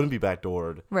you wouldn't be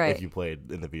backdoored if you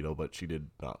played in the veto, but she did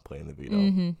not play in the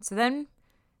veto. So then,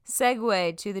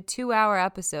 segue to the 2-hour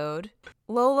episode.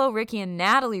 Lolo, Ricky, and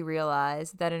Natalie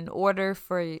realize that in order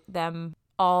for them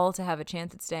all to have a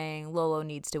chance at staying, Lolo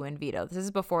needs to win veto. This is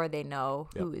before they know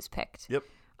who is picked. Yep.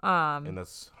 And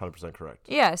that's 100% correct.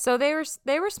 Yeah, so they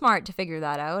were smart to figure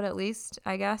that out, at least,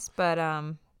 I guess. But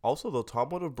also, though, Tom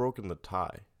would have broken the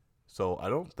tie, so I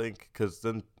don't think, because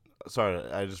then, sorry,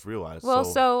 I just realized. Well,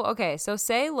 so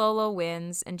say Lolo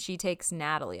wins and she takes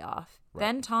Natalie off. Right.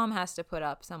 Then Tom has to put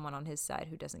up someone on his side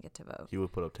who doesn't get to vote. He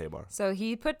would put up Tamar. So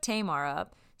he put Tamar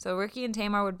up. So Ricky and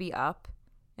Tamar would be up,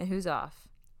 and who's off?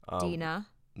 Dina,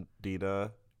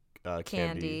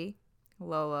 Candy,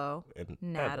 Lolo, and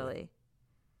Natalie.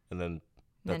 And then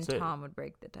that's then it. Tom would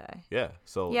break the tie. Yeah.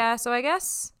 So I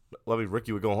guess. Well, I mean,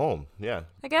 Ricky would go home. Yeah.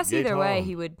 I guess Yay, either Tom. way,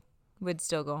 he would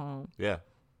still go home. Yeah.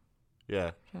 Yeah.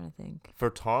 I'm trying to think. For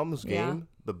Tom's game,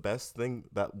 the best thing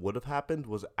that would have happened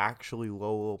was actually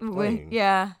Lolo playing.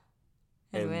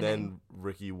 And then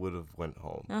Ricky would have went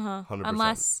home.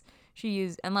 100%.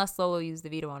 Unless Lolo used the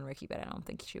veto on Ricky, but I don't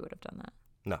think she would have done that.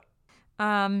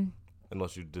 No.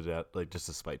 Unless you did that just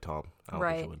to spite Tom. I don't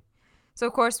think she would. So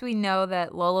of course we know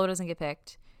that Lolo doesn't get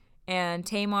picked, and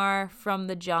Tamar from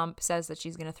the jump says that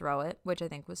she's gonna throw it, which I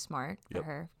think was smart for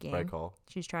her game. Right call.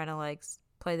 She's trying to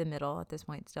play the middle at this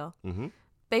point still. Mm-hmm.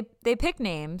 They pick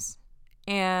names,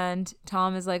 and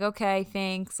Tom is like, okay,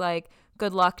 thanks,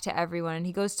 good luck to everyone, and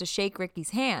he goes to shake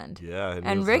Ricky's hand. Yeah,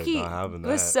 and Ricky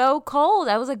was so cold.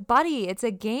 I was like, buddy, it's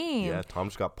a game. Yeah, Tom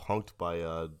just got punked by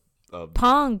a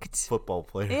football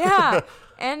player. Yeah.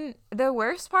 And the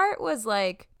worst part was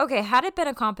okay, had it been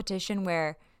a competition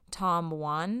where Tom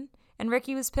won and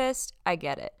Ricky was pissed, I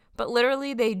get it. But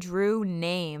literally they drew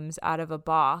names out of a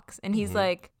box and he's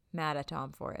mad at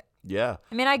Tom for it. Yeah.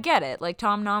 I mean, I get it.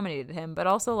 Tom nominated him, but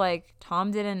also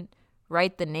Tom didn't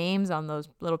write the names on those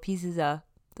little pieces of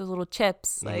those little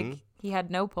chips. He had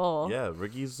no pull. Yeah,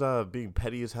 Ricky's being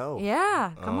petty as hell.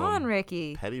 Yeah, come on,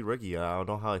 Ricky. Petty Ricky. I don't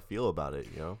know how I feel about it,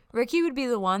 Ricky would be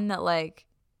the one that,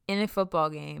 in a football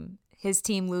game, his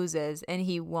team loses, and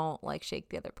he won't, shake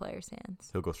the other players' hands.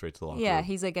 He'll go straight to the locker room. Yeah,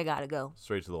 he's like, I gotta go.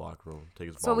 Straight to the locker room. Take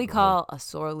his That's what we call a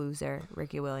sore loser,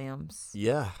 Ricky Williams.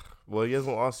 Yeah. Well, he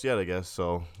hasn't lost yet, I guess,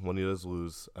 so when he does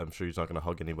lose, I'm sure he's not going to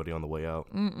hug anybody on the way out.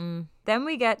 Then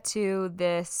we get to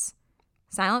this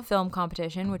silent film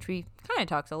competition, which we kind of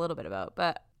talked a little bit about,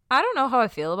 but I don't know how I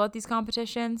feel about these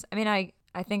competitions. I mean, I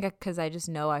think because I just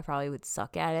know I probably would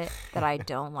suck at it, that I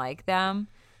don't like them.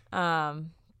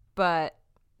 But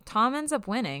Tom ends up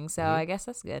winning, so I guess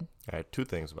that's good. All right, two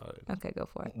things about it. Okay, go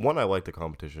for it. One, I like the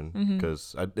competition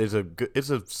because it's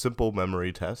a simple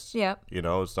memory test. Yep.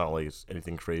 It's not like it's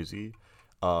anything crazy.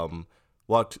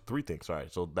 Three things. All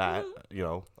right, so that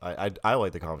I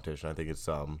like the competition. I think it's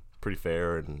pretty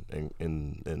fair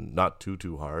and not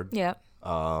too hard. Yep.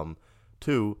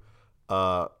 Two,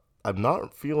 I'm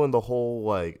not feeling the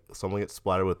whole someone gets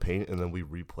splattered with paint and then we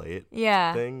replay it.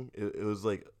 Yeah. Thing. It was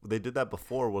they did that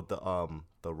before with the wall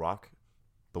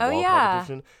yeah.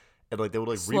 competition, and they would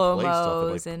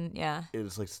replay stuff and yeah.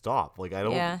 It's stop. I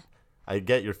don't. Yeah. I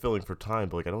get you're filling for time,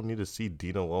 but I don't need to see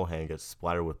Dina Lohan get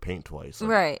splattered with paint twice.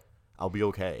 Right. I'll be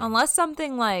okay. Unless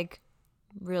something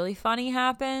really funny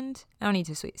happened, I don't need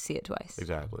to see it twice.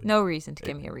 Exactly. No reason to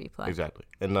give me a replay. Exactly.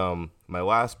 And my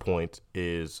last point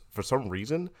is, for some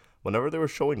reason, whenever they were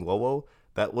showing Lolo,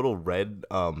 that little red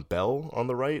bell on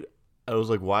the right, I was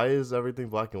like, why is everything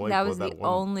black and white? That was the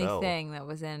only thing that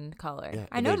was in color. Yeah,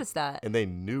 I noticed that. And they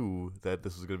knew that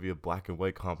this was going to be a black and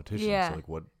white competition. Yeah. So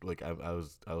what?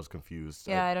 I was confused.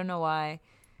 Yeah, I don't know why.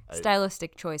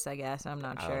 Stylistic choice, I guess. I'm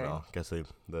not sure. I don't know. I guess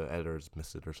the editors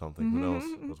missed it or something. Who knows?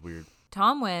 It was weird.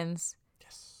 Tom wins.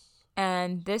 Yes.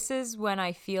 And this is when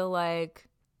I feel like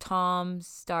Tom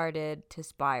started to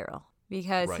spiral.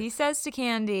 Because he says to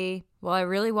Candy, well, I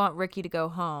really want Ricky to go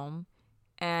home.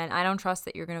 And I don't trust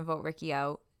that you're going to vote Ricky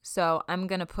out. So I'm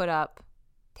going to put up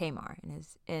Tamar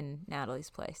in Natalie's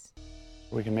place.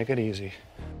 We can make it easy.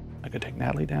 I could take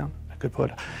Natalie down. I could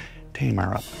put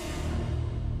Tamar up.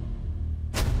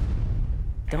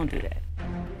 Don't do that.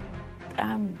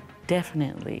 I'm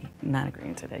definitely not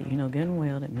agreeing to that. You know good and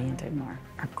well that me and Tamar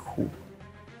are cool.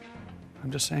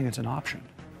 I'm just saying it's an option.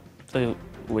 So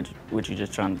would you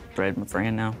just trying to threaten my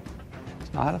friend now?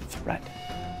 It's not a threat.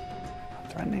 I'm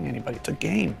not threatening anybody. It's a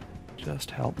game.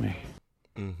 Just help me.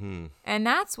 Mm-hmm. And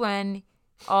that's when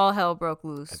all hell broke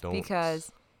loose because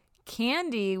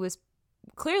Candy was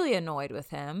clearly annoyed with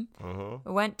him.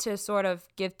 Went to sort of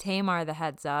give Tamar the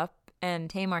heads up.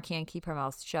 And Tamar can't keep her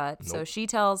mouth shut. Nope. So she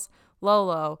tells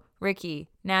Lolo,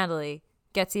 Ricky, Natalie,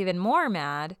 gets even more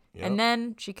mad. Yep. And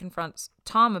then she confronts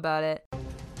Tom about it.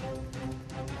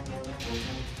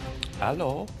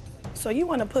 Hello. So you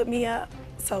want to put me up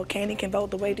so Candy can vote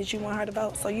the way that you want her to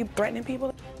vote? So you threatening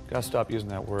people? Gotta stop using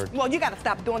that word. Well, you gotta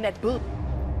stop doing that bull.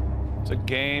 It's a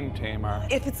game, Tamar.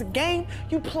 If it's a game,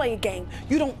 you play a game.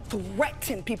 You don't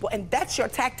threaten people. And that's your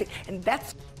tactic. And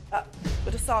that's... but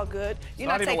it's all good. You're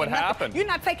not taking what nothing. Happened.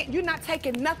 You're not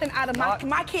taking nothing out of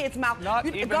my kid's mouth.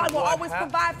 God will always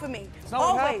provide for me. It's not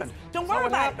always. What happened. Don't worry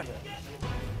about it.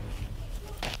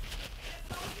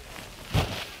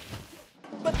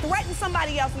 But threaten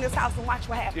somebody else in this house and watch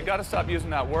what happens. You gotta stop using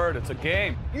that word. It's a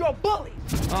game. You're a bully.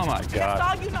 Oh my God. That's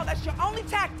all you know. That's your only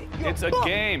tactic. It's a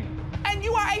game. And and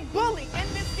you are a bully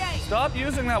in this game. Stop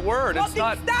using that word. Well, It's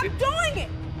not. Stop doing it.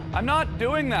 I'm not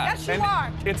doing that. Yes, you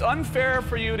are. It's unfair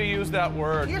for you to use that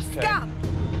word. You're scum.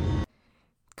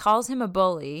 Calls him a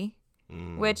bully,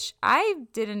 which I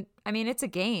mean, it's a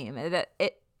game.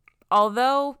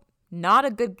 Although not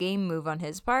a good game move on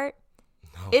his part,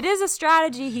 it is a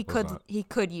strategy he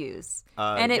could use,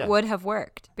 and it would have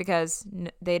worked because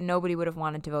nobody would have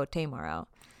wanted to vote Tamar out.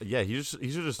 Yeah, he should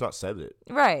just not said it.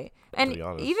 Right. And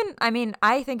even, I mean,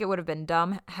 I think it would have been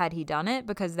dumb had he done it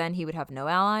because then he would have no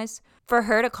allies. For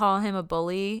her to call him a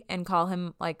bully and call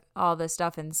him like all this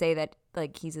stuff and say that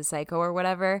like he's a psycho or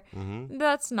whatever,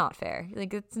 that's not fair.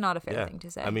 Like, it's not a fair thing to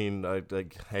say. I mean,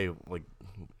 hey, like,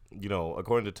 you know,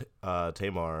 according to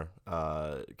Tamar,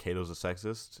 Kato's a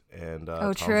sexist and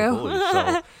Tom's true. a bully.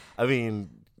 So, I mean,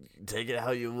 take it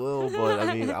how you will, but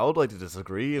I mean, I would like to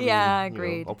disagree.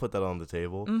 Agreed. You know, I'll put that on the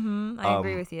table. I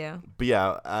agree with you. But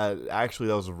yeah, actually,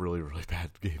 that was a really, really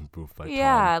bad game move by Tom.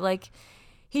 Yeah, like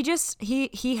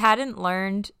he hadn't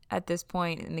learned at this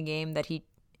point in the game that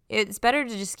it's better to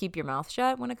just keep your mouth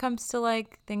shut when it comes to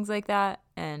like things like that,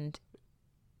 and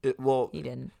he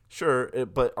didn't. Sure,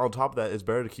 but on top of that, it's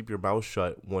better to keep your mouth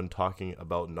shut when talking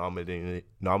about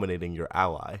nominating your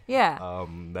ally. Yeah.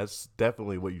 That's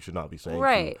definitely what you should not be saying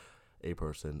to a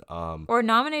person. Or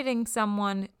nominating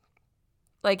someone,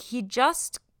 like he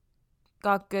just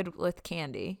got good with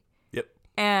Kandi. Yep.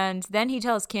 And then he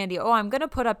tells Kandi, "Oh, I'm going to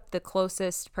put up the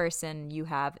closest person you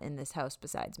have in this house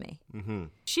besides me." Mm-hmm.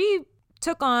 She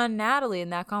took on Natalie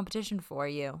in that competition for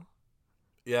you.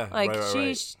 Yeah, like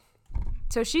right.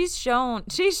 So she's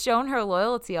shown her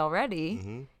loyalty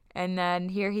already, and then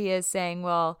here he is saying,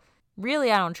 "Well,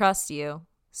 really, I don't trust you,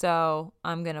 so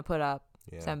I'm gonna put up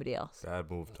somebody else."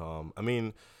 Bad move, Tom. I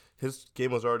mean, his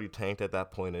game was already tanked at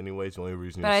that point, anyways. The only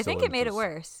reason, but I think it made it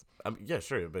worse. I mean, yeah,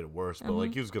 sure, it made it worse, but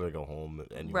like he was gonna go home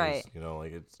anyways. Right. You know,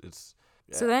 like it's.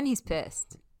 Yeah. So then he's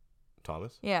pissed.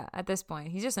 Thomas? Yeah, at this point.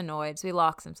 He's just annoyed, so he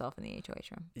locks himself in the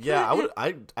HOH room. Yeah,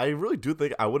 I really do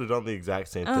think I would have done the exact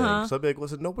same thing. So I'd be like,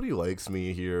 listen, nobody likes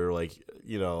me here. Like,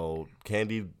 you know,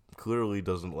 Kandi clearly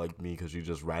doesn't like me because she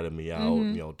just ratted me out.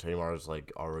 You know, Tamar's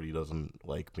like already doesn't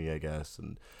like me, I guess.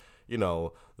 And, you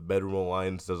know, the Bedroom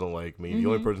Alliance doesn't like me. The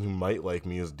only person who might like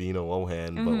me is Dina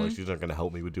Lohan, but like she's not going to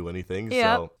help me do anything.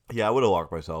 Yep. So, yeah, I would have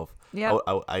locked myself. Yeah.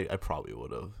 I probably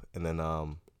would have. And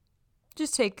then,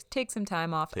 just take some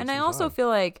time off. And I also feel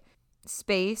like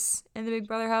space in the Big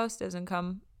Brother house doesn't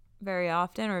come very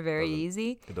often or very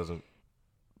easy. It doesn't.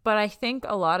 But I think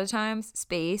a lot of times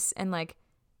space and like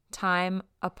time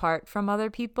apart from other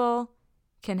people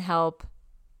can help.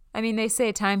 I mean, they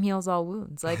say time heals all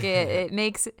wounds. Like it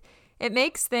makes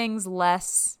things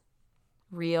less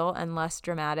real and less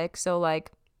dramatic. So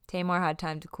like Tamar had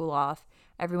time to cool off.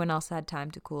 Everyone else had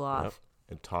time to cool off. Yep.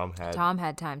 And Tom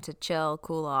had time to chill,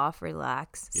 cool off,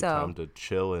 relax. Time to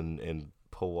chill and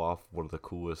pull off one of the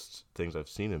coolest things I've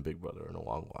seen in Big Brother in a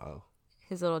long while.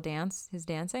 His little dance, his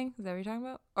dancing. Is that what you're talking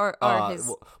about? Or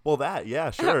his that,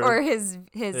 yeah, sure. or his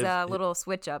little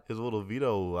switch up. His little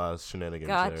veto shenanigans.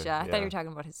 Gotcha. There. I thought you were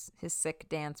talking about his sick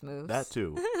dance moves. That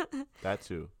too.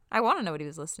 I want to know what he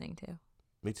was listening to.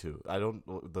 Me too. I don't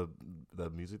the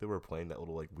music that we're playing, that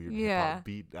little like weird hip hop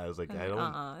beat. I was like, I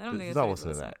don't think he's not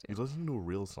listening to that. He's listening to a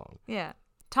real song. Yeah.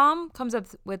 Tom comes up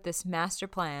with this master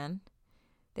plan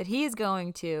that he is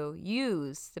going to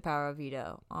use the power of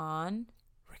veto on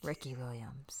Ricky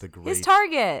Williams, his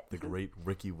target. The great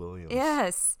Ricky Williams.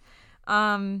 Yes.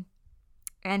 And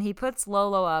he puts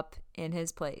Lolo up in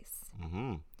his place.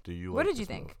 Mm-hmm. What did you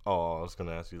think? Move? Oh, I was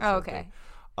gonna ask you. Okay.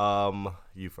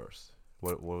 You first.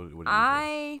 What do you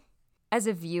think? As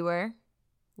a viewer,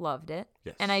 loved it.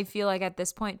 Yes. And I feel like at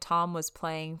this point, Tom was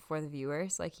playing for the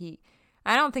viewers. Like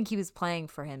I don't think he was playing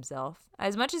for himself.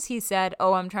 As much as he said,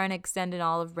 "Oh, I'm trying to extend an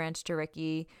olive branch to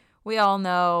Ricky," we all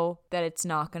know that it's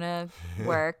not gonna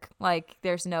work. Like,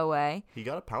 there's no way. He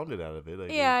got a pounded out of it.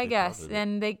 I guess.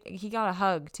 And he got a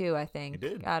hug too, I think. He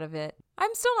did. Out of it.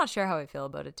 I'm still not sure how I feel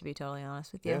about it, to be totally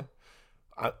honest with you.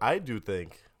 Yeah. I do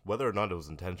think, whether or not it was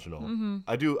intentional,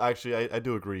 I do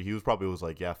agree. He was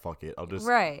like, yeah, fuck it. I'll just.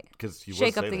 Right. Because he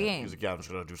shake was up the game. He was like, yeah, I'm just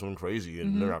going to do something crazy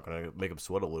and they're not going to make him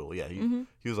sweat a little. Yeah.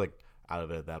 He was like out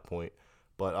of it at that point.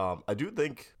 But I do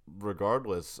think,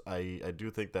 regardless, I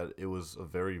do think that it was a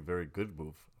very, very good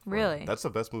move. Really? That's the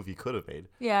best move he could have made.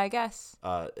 Yeah, I guess.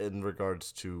 In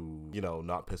regards to,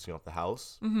 not pissing off the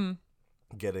house,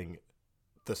 getting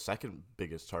his second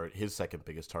biggest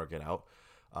target out,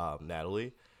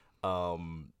 Natalie.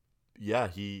 Yeah,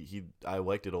 I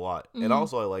liked it a lot. And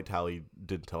also I liked how he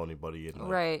didn't tell anybody. And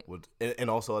right. And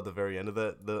also at the very end of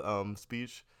the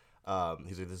speech,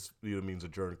 He's like, this video means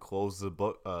adjourn. Close the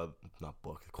book,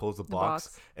 close the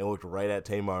box, and looked right at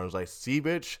Tamar and was like, see,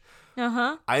 bitch,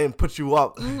 I didn't put you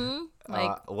up.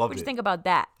 Like, what'd you think about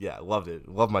that? Yeah, loved it.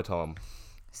 Loved my Tom.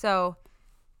 So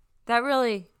that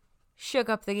really shook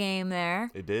up the game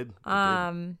there. It did.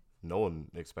 No one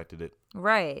expected it.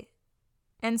 Right.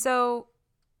 And so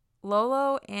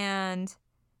Lolo and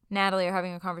Natalie are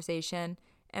having a conversation,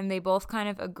 and they both kind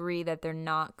of agree that they're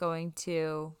not going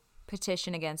to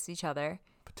petition against each other.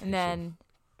 And then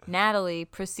Natalie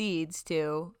proceeds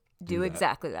to do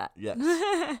exactly that. Yes.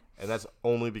 And that's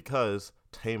only because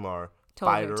Tamar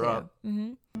fired her up.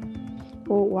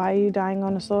 Well, why are you dying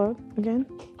on the sword again?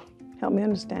 Help me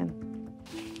understand.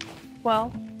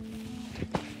 Well,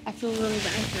 I feel really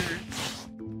bad for her.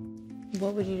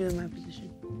 What would you do in my position?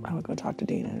 I would go talk to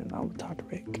Dina and I would talk to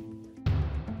Rick.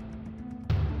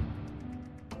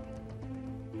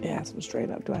 Yeah, ask him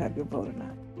straight up, do I have your vote or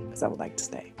not? Because I would like to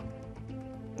stay.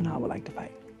 No, I would like to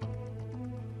fight.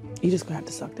 You just gonna have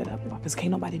to suck that up, because can't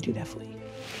nobody do that for you.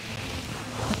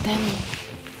 But then...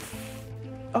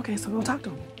 Okay, so go talk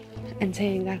to him. And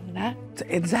say exactly that?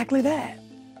 Exactly that.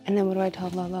 And then what do I tell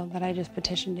Lolo? That I just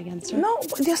petitioned against her? No,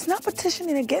 that's not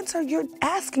petitioning against her. You're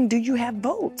asking, do you have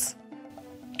votes?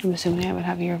 I'm assuming I would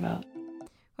have your vote.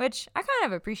 Which I kind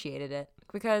of appreciated it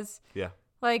because, yeah,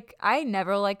 like, I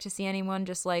never like to see anyone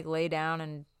just, like, lay down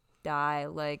and die.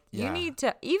 Like, you need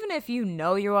to, even if you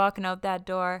know you're walking out that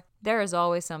door, there is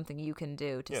always something you can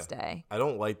do to stay. I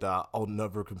don't like that I'll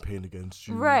never campaign against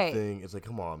you thing. It's like,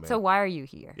 come on, man. So why are you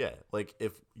here? Yeah, like,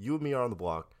 if you and me are on the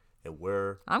block and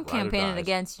I'm campaigning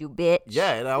against you, bitch.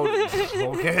 Yeah, and I would,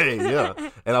 okay, yeah.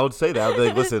 And I would say that. I'd be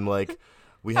like, listen, like,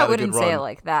 we had a good run. I wouldn't say it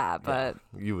like that, but...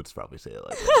 Yeah, you would probably say it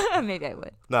like that. Maybe I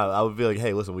would. No, I would be like,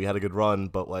 hey, listen, we had a good run,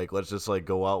 but, like, let's just, like,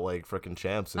 go out like freaking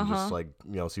champs and just, like,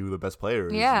 you know, see who the best player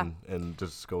is and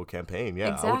just go campaign.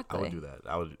 Yeah, exactly. I would do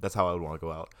that. That's how I would want to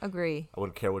go out. Agree. I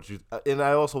wouldn't care what you... And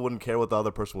I also wouldn't care what the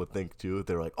other person would think, too. If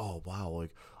they're like, oh, wow,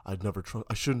 like, I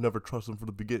should never trust them from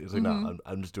the beginning. It's like, no,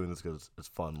 I'm just doing this because it's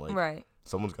fun. Like,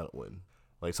 someone's got to win.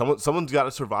 Like, someone's got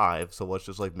to survive, so let's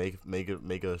just, like, make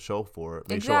a show for it.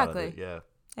 Make a show out of it. Yeah.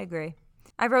 I agree.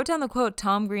 I wrote down the quote,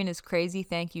 Tom Green is crazy,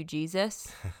 thank you,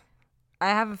 Jesus.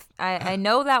 I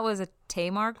know that was a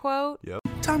Tamar quote. Yep.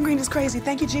 Tom Green is crazy,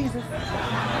 thank you, Jesus.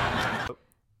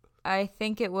 I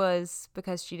think it was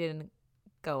because she didn't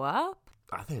go up.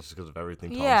 I think it's just because of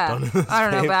everything Tom's done in this I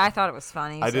don't know, game. but I thought it was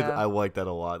funny. I liked that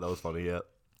a lot. That was funny, yeah.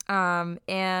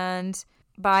 And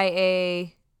by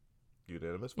a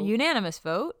unanimous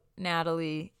vote,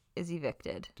 Natalie is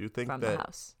evicted from the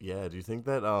house. Yeah, do you think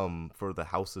that for the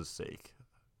house's sake,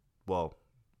 well,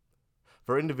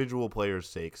 for individual players'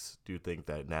 sakes, do you think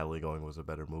that Natalie going was a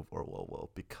better move or Lolo?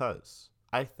 Because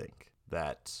I think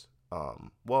that,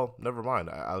 well, never mind.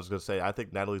 I was going to say, I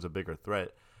think Natalie's a bigger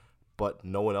threat, but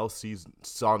no one else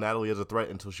saw Natalie as a threat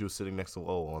until she was sitting next to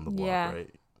Lolo on the block,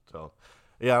 right? So,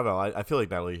 yeah, I don't know. I feel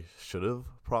like Natalie should have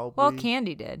probably. Well,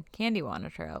 Candy did. Candy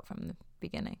wanted her out from the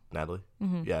beginning. Natalie?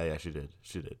 Mm-hmm. Yeah, she did.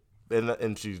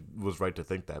 And she was right to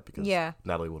think that because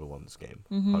Natalie would have won this game,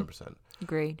 100%.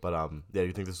 Agreed. But yeah,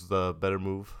 you think this is the better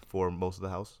move for most of the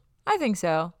house? I think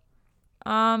so.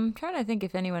 Trying to think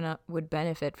if anyone would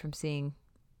benefit from seeing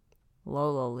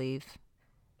Lolo leave.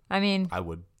 I mean, I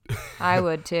would. I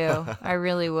would too. I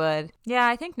really would. Yeah,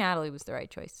 I think Natalie was the right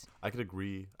choice. I could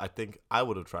agree. I think I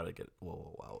would have tried to get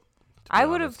Lolo out. I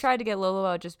would have tried to get Lolo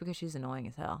out just because she's annoying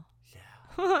as hell.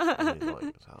 Yeah.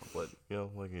 Annoying as hell. But, you know,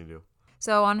 what can you do?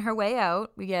 So on her way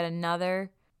out, we get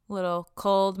another little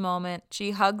cold moment.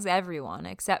 She hugs everyone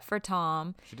except for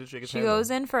Tom. She did shake his hand. She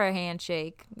goes in for a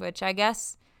handshake, which I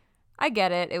guess I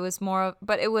get it. It was more of,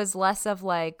 but it was less of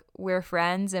like we're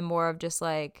friends and more of just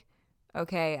like,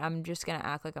 okay, I'm just gonna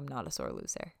act like I'm not a sore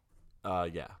loser.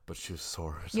 Yeah, but she was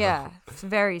sore. So. Yeah, it's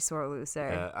very sore loser.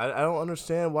 Yeah, I don't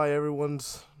understand why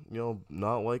everyone's, you know,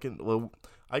 not liking. Well,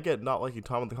 I get not liking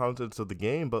Tom in the contents of the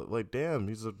game, but like, damn,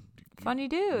 he's a funny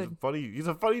dude. He's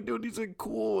a funny dude. He's like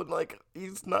cool and like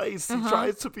he's nice. He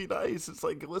tries to be nice. It's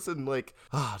like, listen, like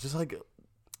just like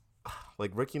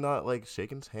Ricky not like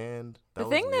shaking his hand. That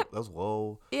was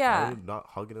low. Yeah. Not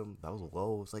hugging him. That was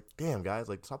low. It's like, damn, guys,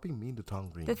 like stop being mean to Tom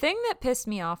Green. The thing that pissed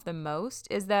me off the most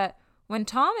is that when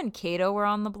Tom and Kato were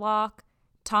on the block,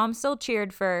 Tom still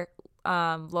cheered for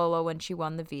Lolo when she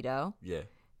won the veto. Yeah.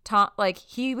 Tom, like,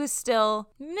 he was still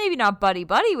maybe not buddy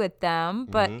with them,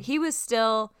 but he was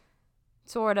still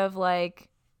sort of like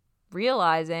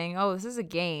realizing, oh, this is a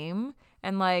game.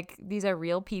 And like, these are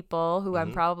real people who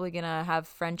I'm probably going to have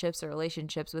friendships or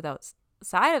relationships with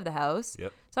outside of the house.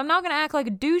 Yep. So I'm not going to act like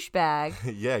a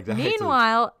douchebag. Yeah, exactly.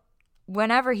 Meanwhile,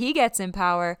 whenever he gets in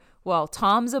power, well,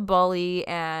 Tom's a bully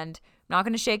and I'm not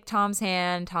going to shake Tom's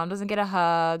hand. Tom doesn't get a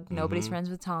hug. Nobody's friends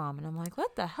with Tom. And I'm like,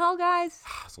 what the hell, guys?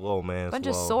 Slow, man. A bunch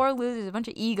of sore losers, a bunch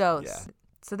of egos. Yeah.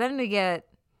 So then we get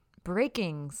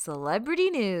breaking celebrity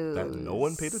news. That no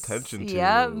one paid attention to.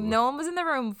 Yep, no one was in the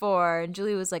room for. And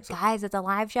Julie was like, guys, it's a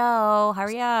live show.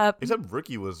 Hurry up. Except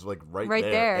Ricky was like right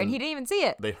there. And he didn't even see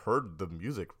it. They heard the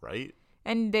music, right?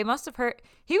 And they must have heard.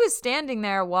 He was standing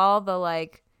there while the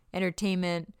like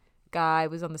entertainment guy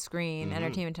was on the screen,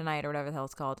 Entertainment Tonight or whatever the hell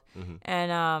it's called.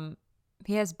 And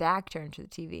he has back turned to the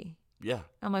TV. Yeah.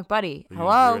 I'm like, buddy,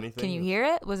 hello? Can you hear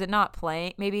it? Was it not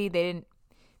playing? Maybe they didn't.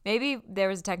 Maybe there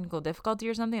was a technical difficulty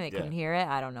or something. They couldn't hear it.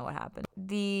 I don't know what happened.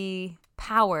 The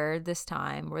power this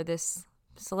time, or this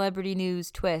celebrity news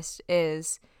twist,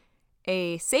 is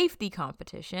a safety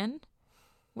competition,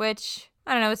 which,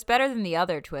 I don't know, it's better than the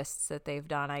other twists that they've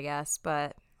done, I guess,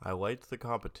 but... I liked the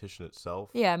competition itself.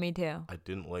 Yeah, me too. I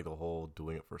didn't like the whole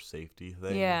doing it for safety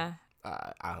thing. Yeah.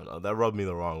 I don't know. That rubbed me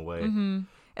the wrong way.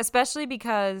 Especially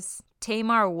because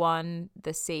Tamar won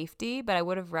the safety, but I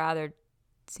would have rather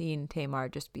seen Tamar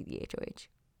just be the HOH.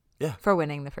 Yeah. For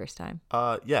winning the first time.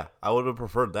 Yeah, I would have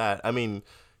preferred that. I mean,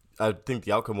 I think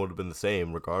the outcome would have been the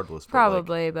same regardless.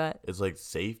 Probably, but it's like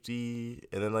safety,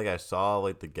 and then like I saw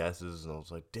like the guesses, and I was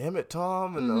like, "Damn it,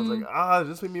 Tom!" And I was like,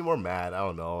 this made me more mad. I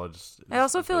don't know. I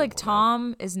also feel like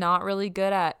Tom is not really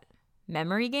good at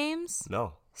memory games.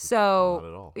 No. So not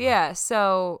at all. Yeah.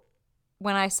 So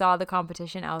when I saw the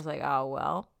competition, I was like, "Oh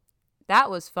well, that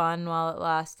was fun while it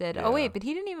lasted." Yeah. Oh wait, but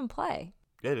he didn't even play.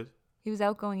 Yeah, he did. He was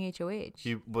outgoing HOH.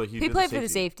 He played for the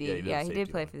safety. Yeah, he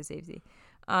did play for the safety.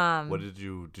 What did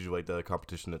you like the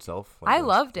competition itself? Like, I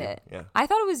loved it. Yeah. I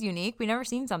thought it was unique. We never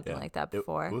seen something like that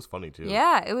before. It was funny too.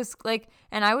 Yeah, it was like,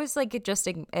 and I was like just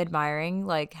admiring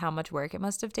like how much work it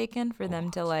must have taken for them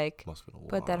to like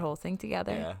put that whole thing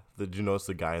together. Yeah. Did you notice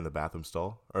the guy in the bathroom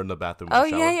stall or in the bathroom? Oh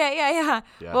shower? yeah.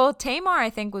 Well, Tamar I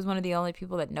think was one of the only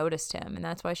people that noticed him, and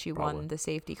that's why she won the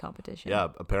safety competition. Yeah,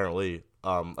 apparently.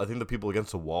 I think the people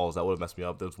against the walls, that would have messed me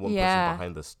up. There's one person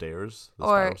behind the stairs.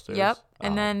 Yep.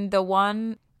 And then the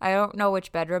one, I don't know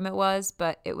which bedroom it was,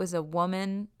 but it was a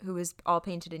woman who was all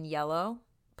painted in yellow,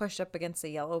 pushed up against a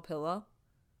yellow pillow.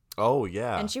 Oh,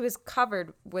 yeah. And she was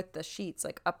covered with the sheets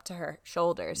like up to her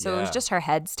shoulders. So it was just her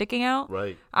head sticking out.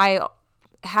 Right.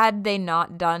 Had they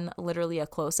not done literally a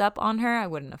close-up on her, I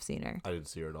wouldn't have seen her. I didn't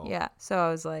see her at all. Yeah. So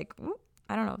I was like,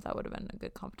 I don't know if that would have been a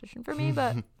good competition for me,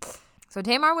 but... So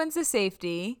Tamar wins the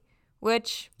safety,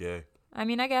 which, I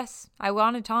mean, I guess I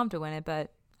wanted Tom to win it,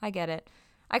 but I get it.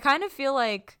 I kind of feel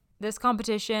like this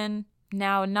competition,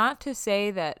 now not to say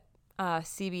that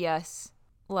CBS,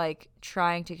 like,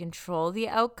 trying to control the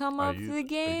outcome of the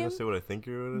game. Are you going to say what I think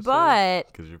you're going to say? But...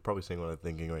 Because you're probably saying what I'm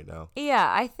thinking right now.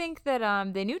 Yeah, I think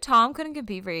that they knew Tom couldn't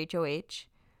compete for HOH,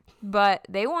 but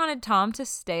they wanted Tom to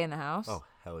stay in the house. Oh,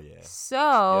 hell yeah.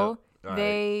 So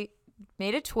they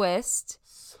made a twist.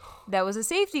 That was a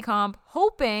safety comp,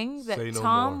 hoping that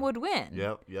Tom would win.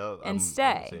 Yep. And stay.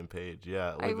 On the same page,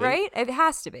 yeah. Right? It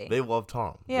has to be. They love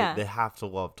Tom. Yeah. They have to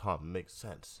love Tom. It makes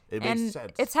sense. Makes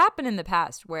sense. It's happened in the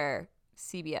past where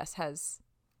CBS has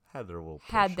had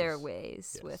their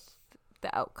ways with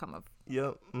the outcome of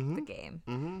the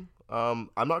game.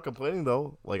 I'm not complaining,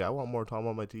 though. Like, I want more Tom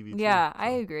on my TV, too. Yeah, I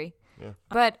agree. Yeah.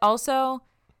 But also,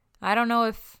 I don't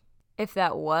know if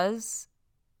that was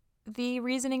the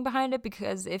reasoning behind it,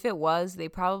 because if it was, they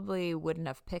probably wouldn't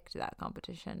have picked that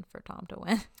competition for Tom to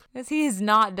win, because he has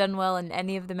not done well in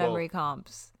any of the memory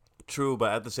comps. True,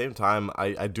 but at the same time,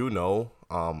 I do know,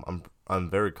 I'm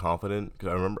very confident,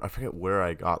 because I forget where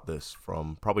I got this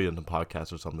from, probably in the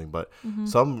podcast or something, but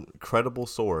some credible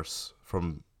source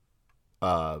from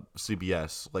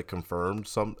CBS like confirmed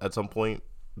at some point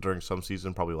during some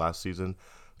season, probably last season,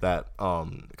 that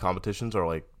competitions are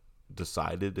like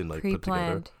decided and like put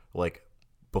together like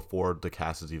before the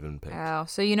cast is even picked. Oh,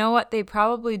 so you know what they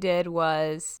probably did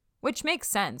was, which makes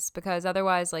sense, because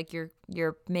otherwise like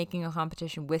you're making a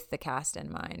competition with the cast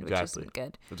in mind, which isn't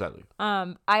good. Exactly.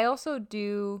 I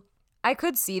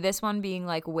could see this one being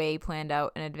like way planned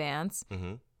out in advance.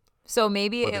 So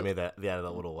maybe they added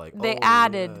that little like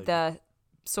the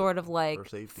sort of like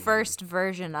first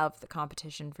version of the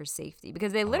competition for safety,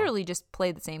 because they literally just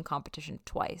played the same competition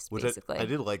twice, basically. I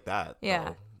did like that. Yeah.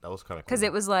 Though. That was kind of cool. Because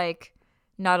it was like,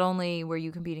 not only were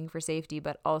you competing for safety,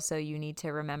 but also you need to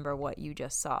remember what you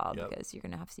just saw, because you're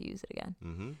going to have to use it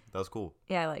again. That was cool.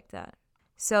 Yeah, I liked that.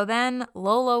 So then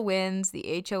Lolo wins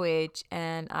the HOH,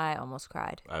 and I almost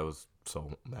cried. I was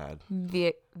so mad.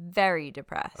 Very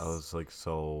depressed. I was like,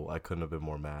 I couldn't have been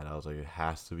more mad. I was like, it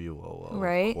has to be Lolo.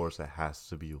 Right? Of course it has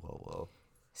to be Lolo.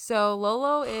 So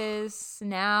Lolo is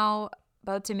now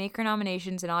about to make her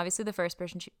nominations, and obviously the first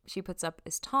person she puts up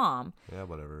is Tom. Yeah,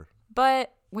 whatever.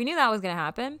 But we knew that was going to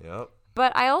happen. Yep.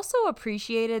 But I also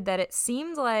appreciated that it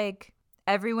seemed like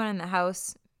everyone in the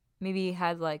house maybe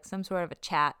had like some sort of a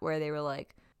chat where they were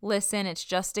like, listen, it's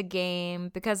just a game.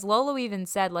 Because Lolo even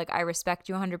said, like, I respect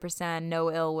you 100%,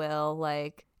 no ill will.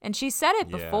 Like, and she said it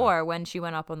before when she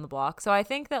went up on the block. So I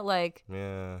think that, like,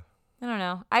 yeah, I don't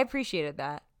know. I appreciated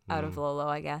that out of Lolo,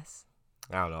 I guess.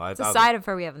 I don't know. It's a side of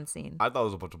her we haven't seen. I thought it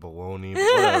was a bunch of baloney,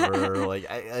 but whatever. Like,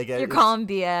 You're calling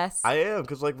BS. I am,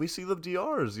 because like we see the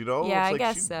DRs, you know. Yeah, it's like, I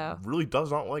guess she so. Really does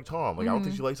not like Tom. Like I don't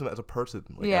think she likes him as a person,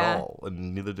 like at all,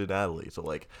 and neither did Natalie. So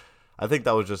like, I think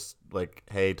that was just like,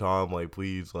 hey Tom, like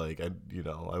please, like I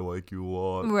like you a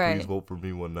lot. Right. Please vote for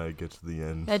me when I get to the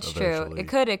end. That's eventually.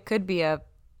 true. It could be a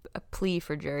plea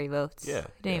for jury votes. Yeah.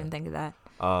 I didn't even think of that.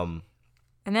 And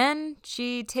then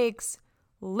she takes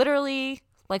literally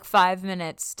like 5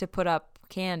 minutes to put up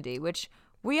Candy, which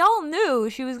we all knew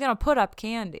she was gonna put up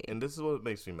Candy. And this is what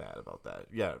makes me mad about that.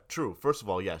 Yeah, true. First of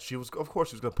all, yeah, of course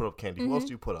she was gonna put up Candy. Who else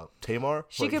do you put up? Tamar?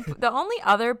 The only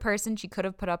other person she could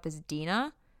have put up is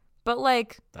Dina, but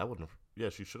like that wouldn't have. Yeah,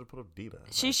 she should have put up Dina.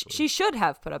 She should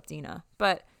have put up Dina,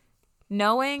 but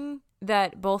knowing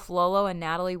that both Lolo and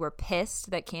Natalie were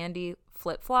pissed that Candy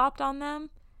flip-flopped on them,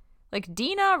 like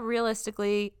Dina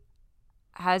realistically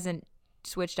hasn't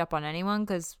switched up on anyone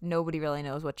because nobody really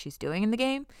knows what she's doing in the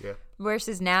game. Yeah.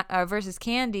 Versus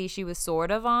Candy, she was sort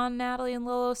of on Natalie and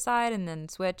Lolo's side and then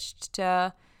switched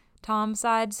to Tom's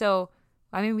side. So,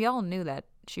 I mean, we all knew that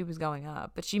she was going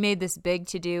up, but she made this big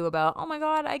to-do about, oh my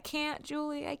God, I can't,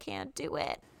 Julie, I can't do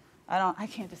it. I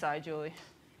can't decide, Julie.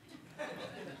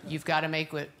 You've got to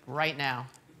make it right now.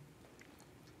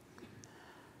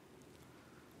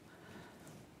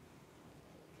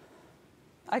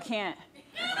 I can't.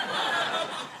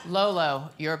 Lolo,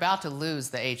 you're about to lose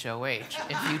the HOH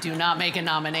if you do not make a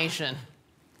nomination.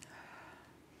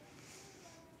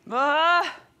 We're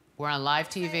on live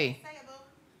TV.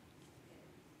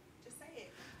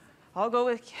 I'll go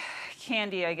with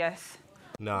Candy, I guess.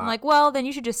 Nah. I'm like, well, then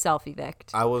you should just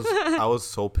self-evict. I was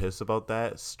so pissed about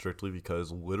that strictly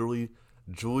because literally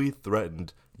Julie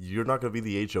threatened you're not going to be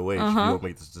the HOH if you don't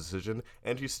make this decision.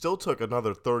 And she still took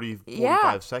another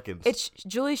 45 seconds.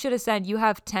 Julie should have said, you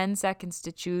have 10 seconds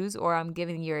to choose or I'm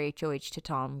giving your HOH to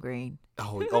Tom Green.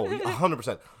 Oh,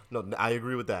 100%. No, I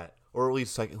agree with that. Or at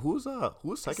least second. Who was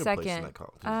second place in that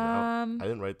competition? I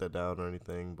didn't write that down or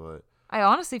anything, but I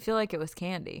honestly feel like it was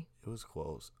Candy. It was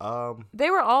close. They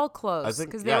were all close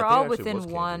because they were all within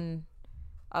one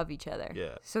of each other.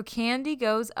 Yeah. So Candy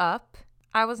goes up.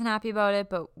 I wasn't happy about it,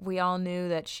 but we all knew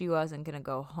that she wasn't going to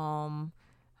go home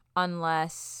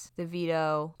unless the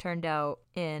veto turned out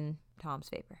in Tom's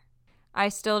favor. I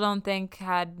still don't think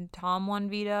had Tom won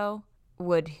veto,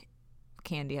 would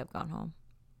Candy have gone home?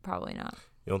 Probably not.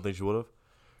 You don't think she would have?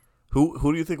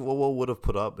 Who do you think Lolo would have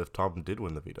put up if Tom did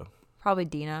win the veto? Probably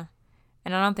Dina.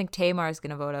 And I don't think Tamar is going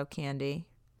to vote out Candy.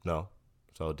 No.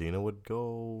 So Dina would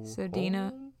go So home?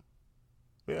 Dina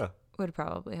Yeah. would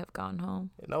probably have gone home.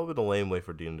 And that would have been a lame way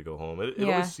for Dina to go home. It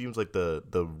always seems like the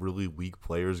really weak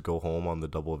players go home on the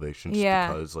double eviction just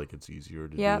because like it's easier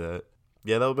to do that.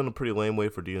 Yeah, that would have been a pretty lame way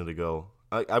for Dina to go.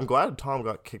 I'm glad Tom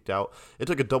got kicked out. It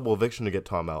took a double eviction to get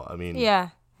Tom out. I mean,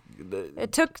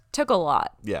 it took a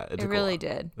lot. Yeah, it really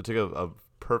did. It took a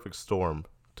perfect storm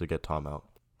to get Tom out.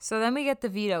 So then we get the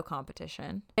veto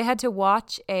competition. They had to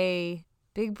watch a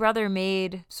Big Brother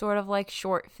made sort of like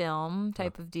short film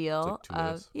type of deal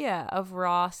of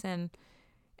Ross and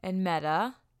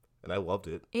Meta. And I loved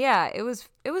it. Yeah, it was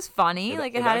funny.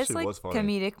 It had its like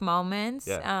comedic moments.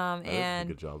 Yeah, and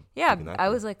did a good job. Yeah, I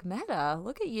was like, Meta,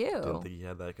 look at you. Didn't think he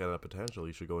had that kind of potential.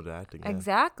 You should go into acting.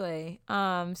 Exactly.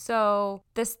 So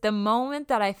the moment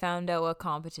that I found out what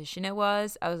competition it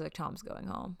was, I was like, Tom's going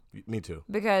home. Me too.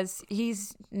 Because he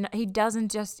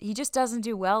just doesn't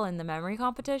do well in the memory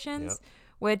competitions. Yep.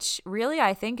 Which really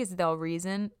I think is the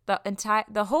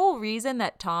whole reason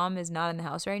that Tom is not in the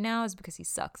house right now is because he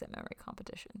sucks at memory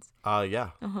competitions.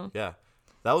 Yeah.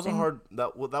 That was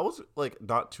that was like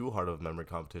not too hard of a memory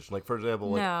competition. Like for example,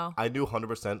 like I knew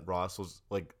 100%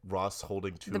 Ross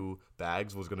holding two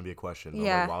bags was going to be a question.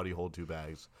 Yeah. Like, why do you hold two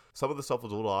bags? Some of the stuff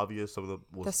was a little obvious. Some of them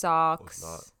was the socks. Was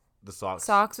not. The socks.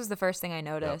 Socks was the first thing I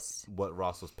noticed. Yeah, what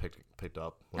Ross was picked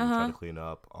up when he tried to clean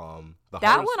up.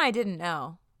 That one I didn't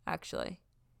know actually.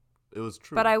 It was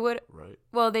true. But I would. Right.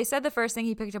 Well, they said the first thing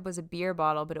he picked up was a beer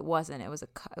bottle, but it wasn't. It was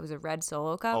a red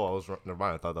Solo cup. Oh, I was wrong. Never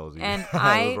mind. I thought that was you. And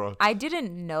I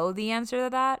didn't know the answer to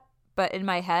that, but in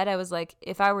my head I was like,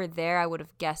 if I were there, I would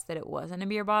have guessed that it wasn't a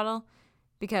beer bottle,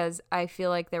 because I feel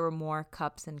like there were more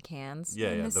cups and cans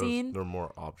in the scene. There were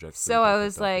more objects. So I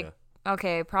was like,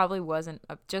 Okay, it probably wasn't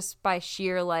just by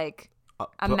sheer like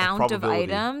amount of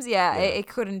items. Yeah, it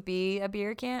couldn't be a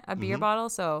beer bottle.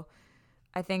 So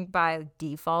I think by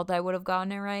default I would have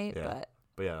gotten it right. Yeah.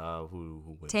 But yeah,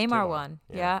 who wins? Tamar won.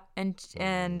 Yeah. And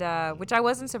which I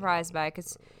wasn't surprised by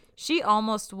because she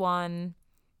almost won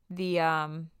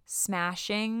the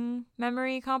smashing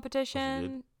memory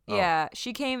competition. Oh. Yeah,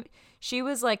 she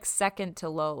was like second to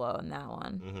Lolo in that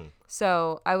one. Mm-hmm.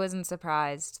 So I wasn't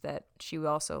surprised that she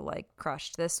also like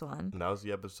crushed this one. And that was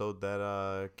the episode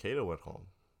that Kato went home.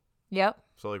 Yep.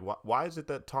 So like why is it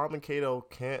that Tom and Kato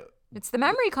can't? It's the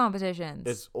memory competitions.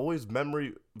 It's always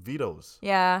memory vetoes.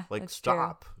 Yeah, like that's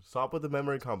stop true. With the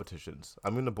memory competitions.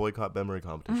 I'm gonna boycott memory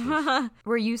competitions.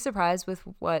 Were you surprised with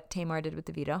what Tamar did with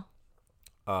the veto?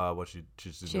 What she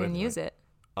didn't use it.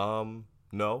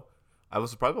 No. I was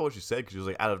surprised by what she said because she was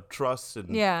like, out of trust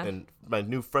and my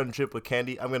new friendship with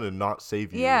Candy, I'm gonna not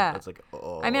save you. Yeah, it's like,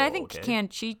 oh. I mean, I think okay.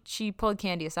 she pulled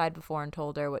Candy aside before and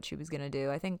told her what she was gonna do.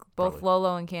 I think both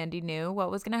Lolo and Candy knew what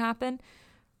was gonna happen,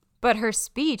 but her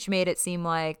speech made it seem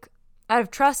like out of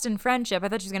trust and friendship. I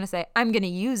thought she was gonna say, "I'm gonna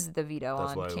use the veto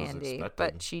on Candy,"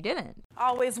 but she didn't.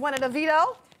 Always wanted a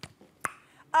veto.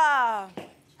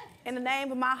 In the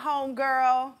name of my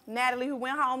homegirl Natalie, who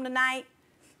went home tonight.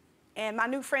 And my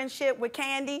new friendship with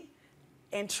Candy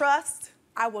and trust,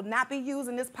 I will not be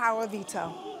using this power of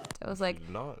veto. So I was like,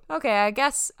 okay, I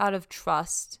guess out of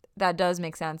trust, that does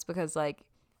make sense because, like,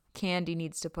 Candy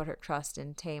needs to put her trust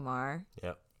in Tamar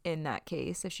in that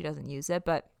case if she doesn't use it.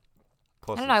 But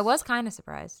plus, I don't know, I was kind of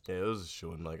surprised. Yeah, it was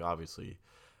showing, like, obviously.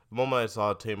 The moment I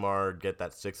saw Tamar get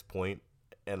that 6 point,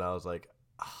 and I was like,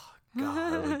 oh,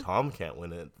 God, really, Tom can't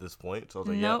win it at this point. So I was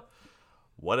like, nope. Yeah.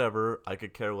 Whatever, I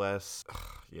could care less.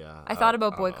 Yeah. I thought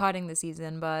about boycotting the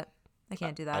season, but I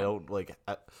can't do that. I don't like.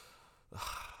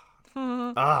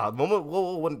 The moment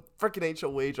when freaking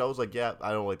HOH, I was like, yeah,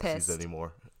 I don't like the season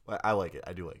anymore. I like it.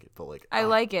 I do like it, but like I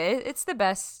like it. It's the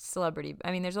best celebrity.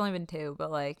 I mean, there's only been 2, but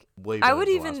like way better than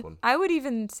the last one. I would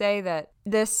even say that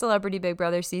this Celebrity Big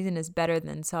Brother season is better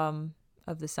than some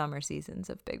of the summer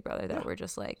seasons of Big Brother that were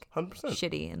just like 100%.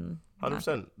 Shitty and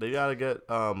 100%. They gotta get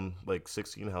like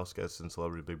 16 house guests in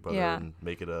Celebrity Big Brother and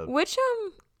make it a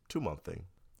 2-month thing.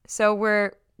 So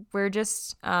we're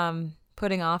just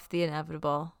putting off the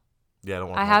inevitable. Yeah, I don't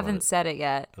want. I haven't said it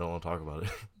yet. I don't want to talk about it.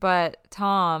 But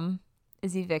Tom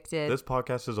is evicted. This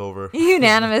podcast is over.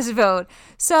 Unanimous vote.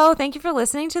 So thank you for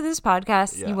listening to this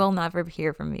podcast. Yeah. You will never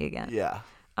hear from me again. Yeah.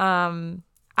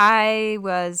 I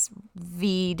was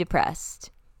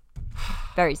depressed.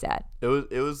 Very sad. It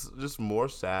was just more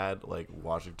sad like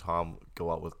watching Tom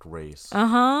go out with Grace.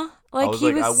 Like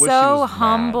he was so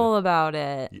humble about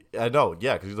it. I know,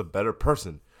 yeah, because he's a better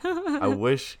person. I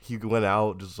wish he went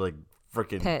out just like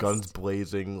freaking guns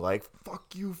blazing, like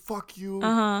fuck you, fuck you,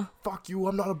 I'm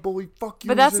not a bully, fuck you.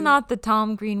 But that's not the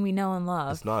Tom Green we know and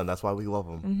love. It's not, and that's why we love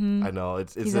him. I know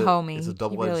it's he's a homie. It's a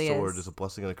double-edged sword. It's a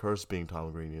blessing and a curse being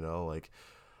Tom Green. You know, like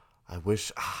I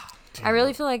wish. I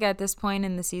really feel like at this point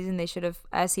in the season, they should have,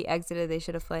 as he exited, they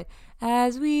should have played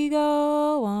 "As We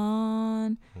Go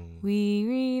On, We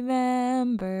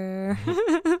Remember,"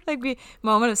 like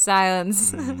moment of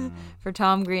silence for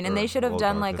Tom Green, and they should have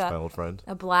done like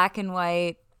a black and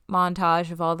white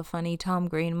montage of all the funny Tom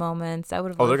Green moments. I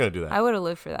would have. Oh, they're gonna do that. I would have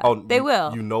lived for that. Oh, they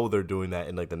will. You know they're doing that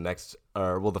in like the next,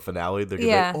 the finale. They're gonna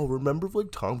be like, oh, remember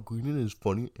like Tom Green and his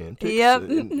funny antics? Yep.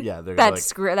 And yeah, they're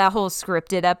that gonna, that whole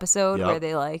scripted episode where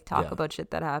they like talk about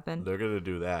shit that happened. They're gonna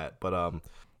do that, but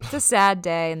it's a sad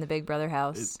day in the Big Brother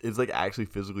house. It's like actually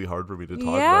physically hard for me to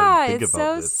talk about and think it's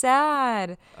about so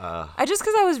sad. I just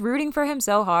because I was rooting for him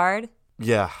so hard.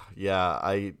 Yeah.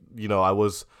 I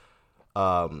was.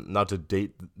 Not to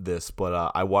date this,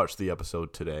 but I watched the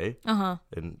episode today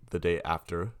and the day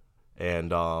after,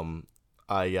 and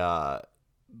I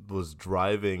was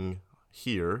driving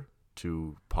here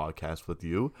to podcast with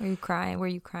you. Were you crying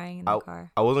in the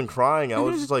car? I wasn't crying. I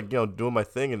was just like doing my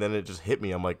thing, and then it just hit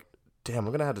me. I'm like, damn,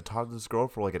 I'm gonna have to talk to this girl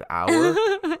for like an hour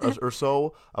or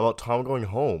so about Tom going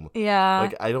home. Yeah,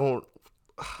 like I don't.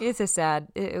 It's a sad.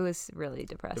 It was really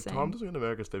depressing. If Tom doesn't win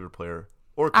America's Favorite Player.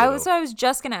 I was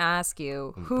just going to ask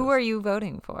you, who are you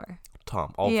voting for?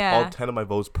 Tom. All 10 of my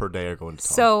votes per day are going to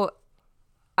Tom. So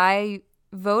I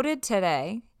voted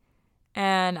today,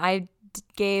 and I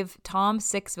gave Tom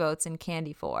 6 votes and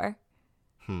Candy 4.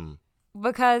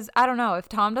 Because, I don't know, if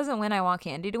Tom doesn't win, I want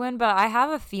Candy to win, but I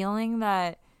have a feeling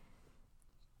that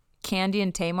Candy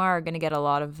and Tamar are going to get a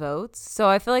lot of votes. So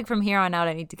I feel like from here on out,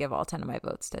 I need to give all 10 of my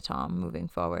votes to Tom moving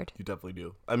forward. You definitely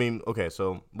do. I mean, okay,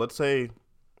 so let's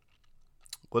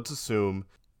assume,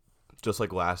 just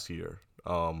like last year,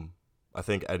 I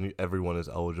think everyone is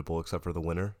eligible except for the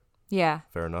winner. Yeah.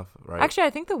 Fair enough, right? Actually, I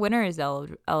think the winner is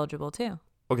eligible too.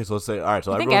 Okay, so let's say, all right,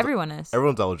 so I think everyone is.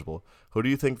 Everyone's eligible. Who do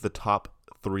you think the top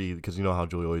 3, because you know how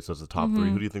Julie always does the top 3,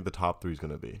 who do you think the top 3 is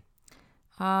going to be?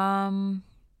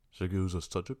 It was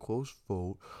such a close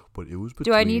vote, but it was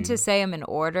between... Do I need to say them in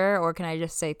order, or can I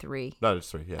just say 3? No,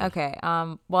 just 3, yeah. Okay,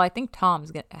 well, I think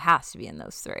Tom's has to be in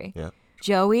those 3. Yeah.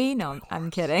 Joey? No,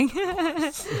 I'm kidding.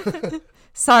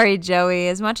 Sorry, Joey.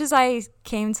 As much as I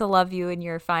came to love you in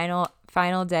your final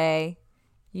day,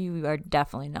 you are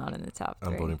definitely not in the top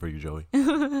 3. I'm voting for you, Joey.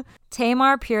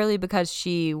 Tamar, purely because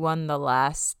she won the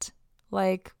last,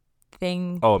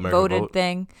 thing, voted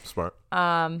thing. Smart.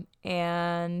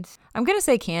 And I'm going to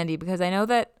say Kandi because I know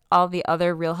that all the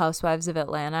other Real Housewives of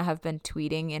Atlanta have been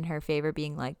tweeting in her favor,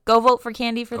 being like, go vote for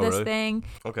Kandi for this thing.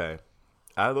 Okay.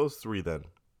 Out of those 3 then,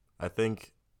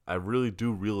 I really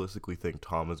do realistically think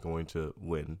Tom is going to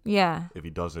win. Yeah. If he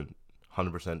doesn't,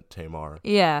 100% Tamar.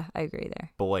 Yeah, I agree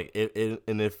there. But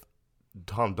if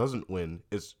Tom doesn't win,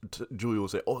 Julie will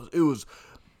say, oh, it was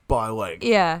by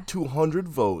 200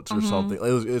 votes or something.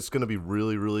 It's going to be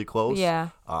really, really close. Yeah.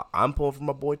 I'm pulling for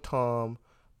my boy Tom,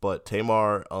 but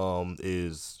Tamar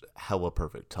is hella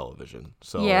perfect television.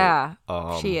 So yeah,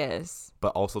 she is.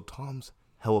 But also Tom's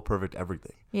hella perfect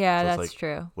everything. Yeah, so that's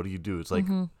true. What do you do? It's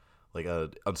like a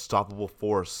unstoppable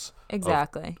force.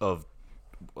 Exactly. Of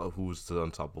who's the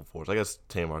unstoppable force? I guess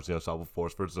Tamar's the unstoppable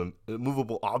force versus an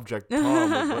immovable object.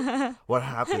 Tom, what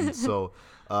happens? So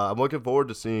I'm looking forward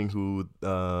to seeing who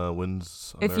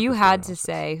wins. If you had to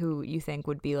say who you think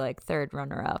would be 3rd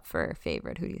runner-up for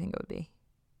favorite, who do you think it would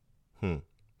be?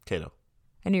 Kato.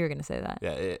 I knew you were gonna say that.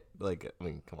 Yeah,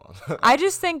 come on. I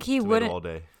just think he wouldn't. All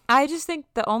day. I just think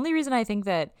the only reason I think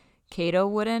that Kato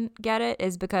wouldn't get it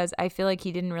is because I feel like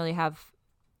he didn't really have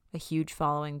a huge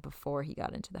following before he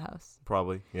got into the house.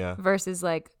 Probably, yeah. Versus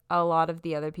a lot of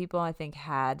the other people I think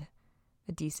had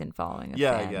a decent following of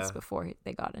fans before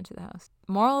they got into the house.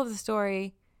 Moral of the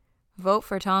story, vote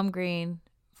for Tom Green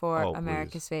for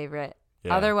America's favorite.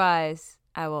 Yeah. Otherwise,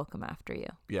 I will come after you.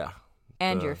 Yeah.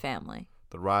 And your family.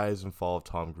 The rise and fall of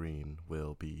Tom Green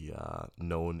will be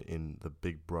known in the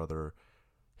Big Brother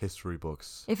history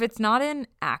books. If it's not in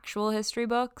actual history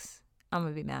books, I'm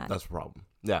going to be mad. That's the problem.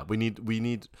 Yeah, we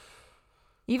need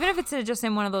even if it's just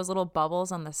in one of those little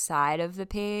bubbles on the side of the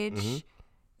page,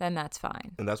 then that's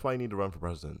fine. And that's why you need to run for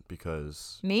president,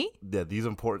 because me? Yeah, these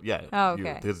important. Yeah. Oh,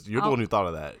 okay. You're the one who thought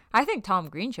of that. I think Tom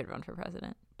Green should run for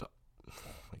president. Oh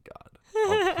my God.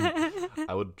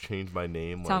 I would change my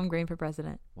name. Tom Green for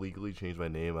president. Legally change my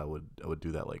name. I would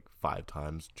do that 5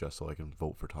 times just so I can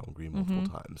vote for Tom Green multiple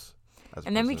times.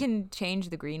 And then we can change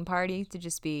the Green Party to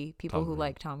just be people who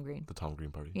like Tom Green. The Tom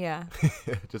Green Party. Yeah.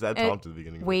 Just add Tom to the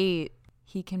beginning. Wait,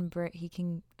 he can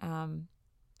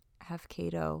have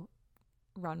Kato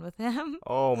run with him.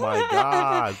 Oh my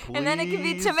God! Please, and then it can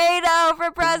be Tomato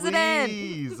for president.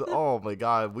 Please, oh my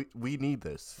God, we need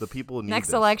this. The people need Next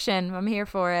this. election, I'm here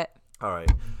for it. All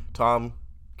right, Tom,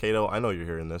 Kato, I know you're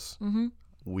hearing this. Mm-hmm.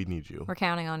 We need you. We're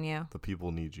counting on you. The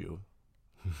people need you.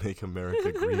 Make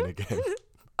America green again.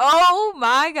 Oh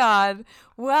my God.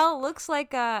 Well, looks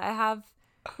like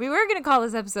we were going to call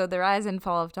this episode The Rise and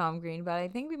Fall of Tom Green, but I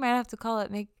think we might have to call it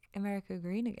Make America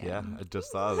Green Again. Yeah, I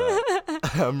just thought of that.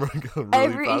 I'm really I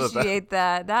appreciate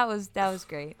that. That was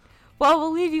great. Well,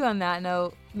 we'll leave you on that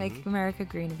note. Make America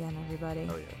Green Again, everybody.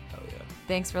 Hell yeah.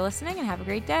 Thanks for listening and have a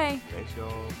great day. Thanks,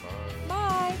 y'all.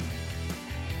 Bye.